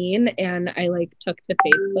 2018. And I like took to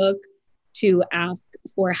Facebook to ask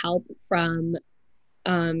for help from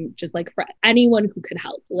just like for anyone who could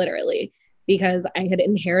help, literally, because I had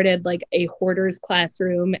inherited like a hoarder's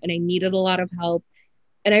classroom and I needed a lot of help.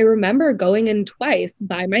 And I remember going in twice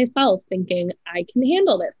by myself thinking, I can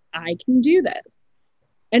handle this. I can do this.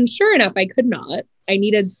 And sure enough, I could not. I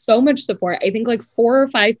needed so much support. I think like 4 or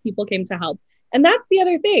 5 people came to help. And that's the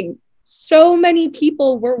other thing. So many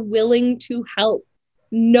people were willing to help.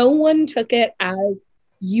 No one took it as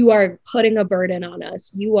you are putting a burden on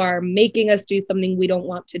us. You are making us do something we don't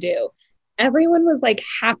want to do. Everyone was like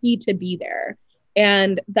happy to be there.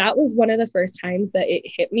 And that was one of the first times that it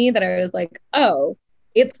hit me that I was like, oh,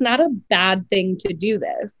 it's not a bad thing to do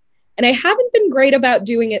this. And I haven't been great about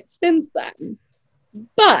doing it since then.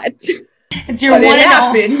 But It's your But it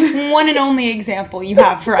happened. one and only example you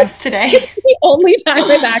have for us today. the only time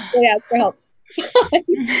I've actually asked for help.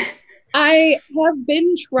 I have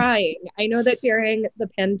been trying. I know that during the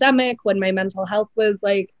pandemic, when my mental health was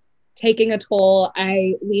like taking a toll,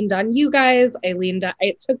 I leaned on you guys.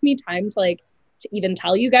 It took me time to even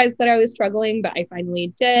tell you guys that I was struggling, but I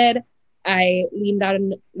finally did. I leaned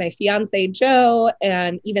on my fiance, Joe,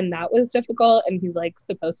 and even that was difficult. And he's like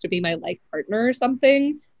supposed to be my life partner or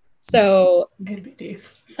something. So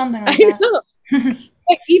Something like I that. know.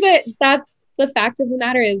 But even that's the fact of the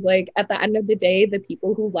matter is like at the end of the day, the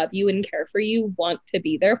people who love you and care for you want to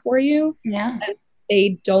be there for you. Yeah.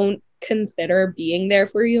 They don't consider being there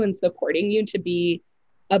for you and supporting you to be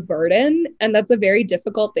a burden. And that's a very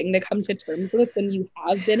difficult thing to come to terms with when you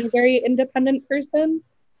have been a very independent person.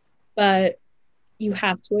 But you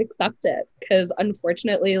have to accept it because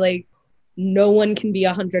unfortunately, like no one can be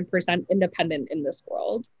 100% independent in this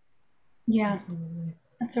world. Yeah.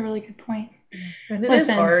 That's a really good point. And it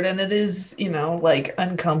Listen. is hard and it is, like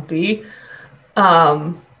uncomfy.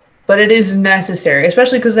 But it is necessary,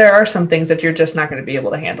 especially because there are some things that you're just not going to be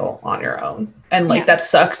able to handle on your own. And like Yeah. that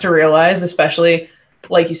sucks to realize, especially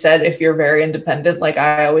like you said, if you're very independent. Like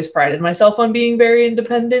I always prided myself on being very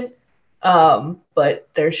independent. But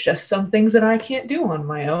there's just some things that I can't do on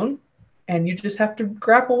my own. And you just have to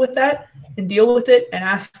grapple with that and deal with it and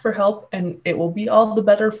ask for help, and it will be all the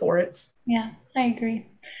better for it. Yeah, I agree.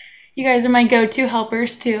 You guys are my go-to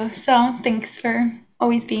helpers too. So thanks for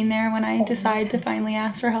always being there when I decide to finally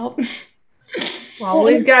ask for help.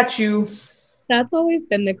 Always got you. That's always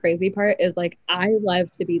been the crazy part is like I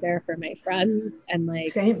love to be there for my friends and like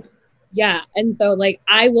Same. yeah. And so like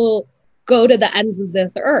I will go to the ends of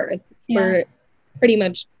this earth for pretty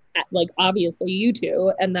much like obviously you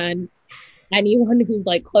two and then anyone who's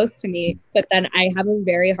like close to me, but then I have a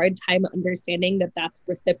very hard time understanding that that's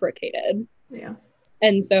reciprocated. Yeah.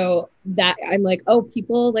 And so that I'm like, oh,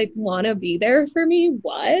 people like want to be there for me.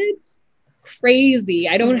 What? Crazy.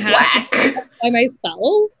 I don't have to do that by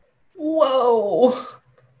myself. Whoa.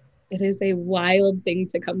 It is a wild thing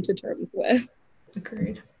to come to terms with.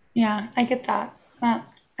 Agreed. Yeah, I get that.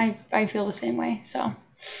 I feel the same way. So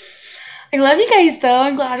I love you guys though.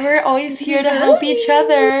 I'm glad we're always here to help each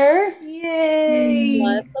other. Yay.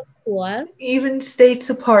 Yes, of course. Even states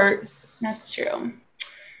apart. That's true.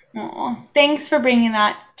 Aw. Thanks for bringing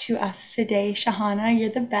that to us today, Shahana. You're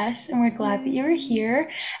the best, and we're glad that you were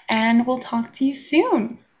here. And we'll talk to you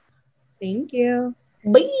soon. Thank you.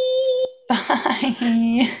 Bye.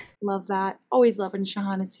 Bye. Love that. Always love when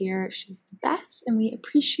Shahana's here. She's the best, and we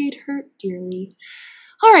appreciate her dearly.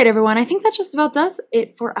 All right, everyone. I think that just about does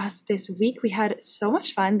it for us this week. We had so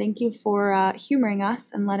much fun. Thank you for humoring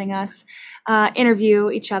us and letting us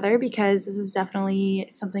interview each other because this is definitely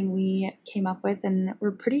something we came up with and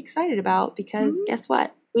we're pretty excited about because guess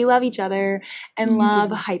what? We love each other and love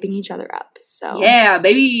hyping each other up. So Yeah,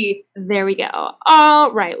 baby. there we go.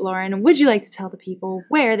 All right, Lauren, would you like to tell the people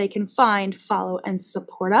where they can find, follow, and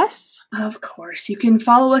support us? Of course. You can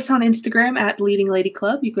follow us on Instagram at Leading Lady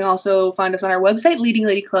Club. You can also find us on our website,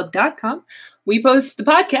 leadingladyclub.com. We post the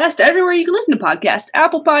podcast everywhere you can listen to podcasts.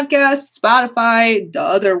 Apple Podcasts, Spotify, the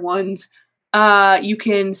other ones. You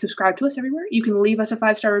can subscribe to us everywhere. You can leave us a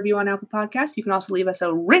 5-star review on Apple Podcasts. You can also leave us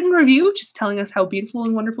a written review, just telling us how beautiful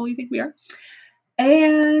and wonderful you think we are.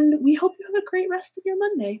 And we hope you have a great rest of your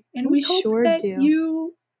Monday. And we hope sure that do.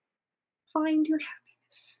 you find your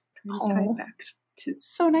happiness. I'm gonna tie Aw. it back to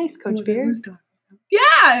So nice, Coach what I Beard. was doing.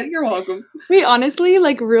 Yeah, you're welcome. Wait, honestly,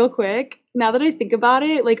 like real quick, now that I think about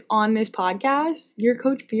it, like on this podcast, you're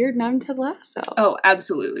Coach Beard and I'm Ted Lasso. Oh,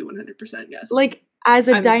 absolutely, 100%, yes. Like as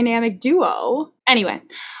a I'm- dynamic duo. Anyway,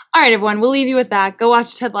 all right, everyone, we'll leave you with that. Go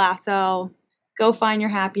watch Ted Lasso. Go find your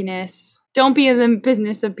happiness. Don't be in the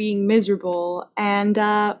business of being miserable. And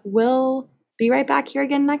we'll be right back here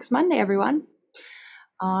again next Monday, everyone.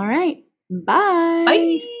 All right. Bye.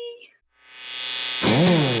 Bye.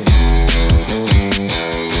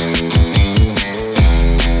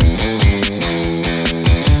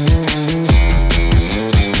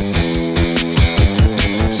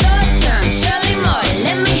 Short term, Shirley Moore,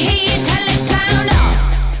 let me hear you tell it sound off.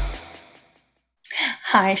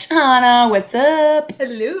 Hi, Shana. What's up?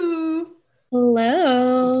 Hello.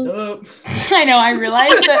 Hello. What's up? I know, I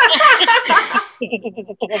realized that.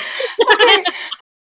 Okay,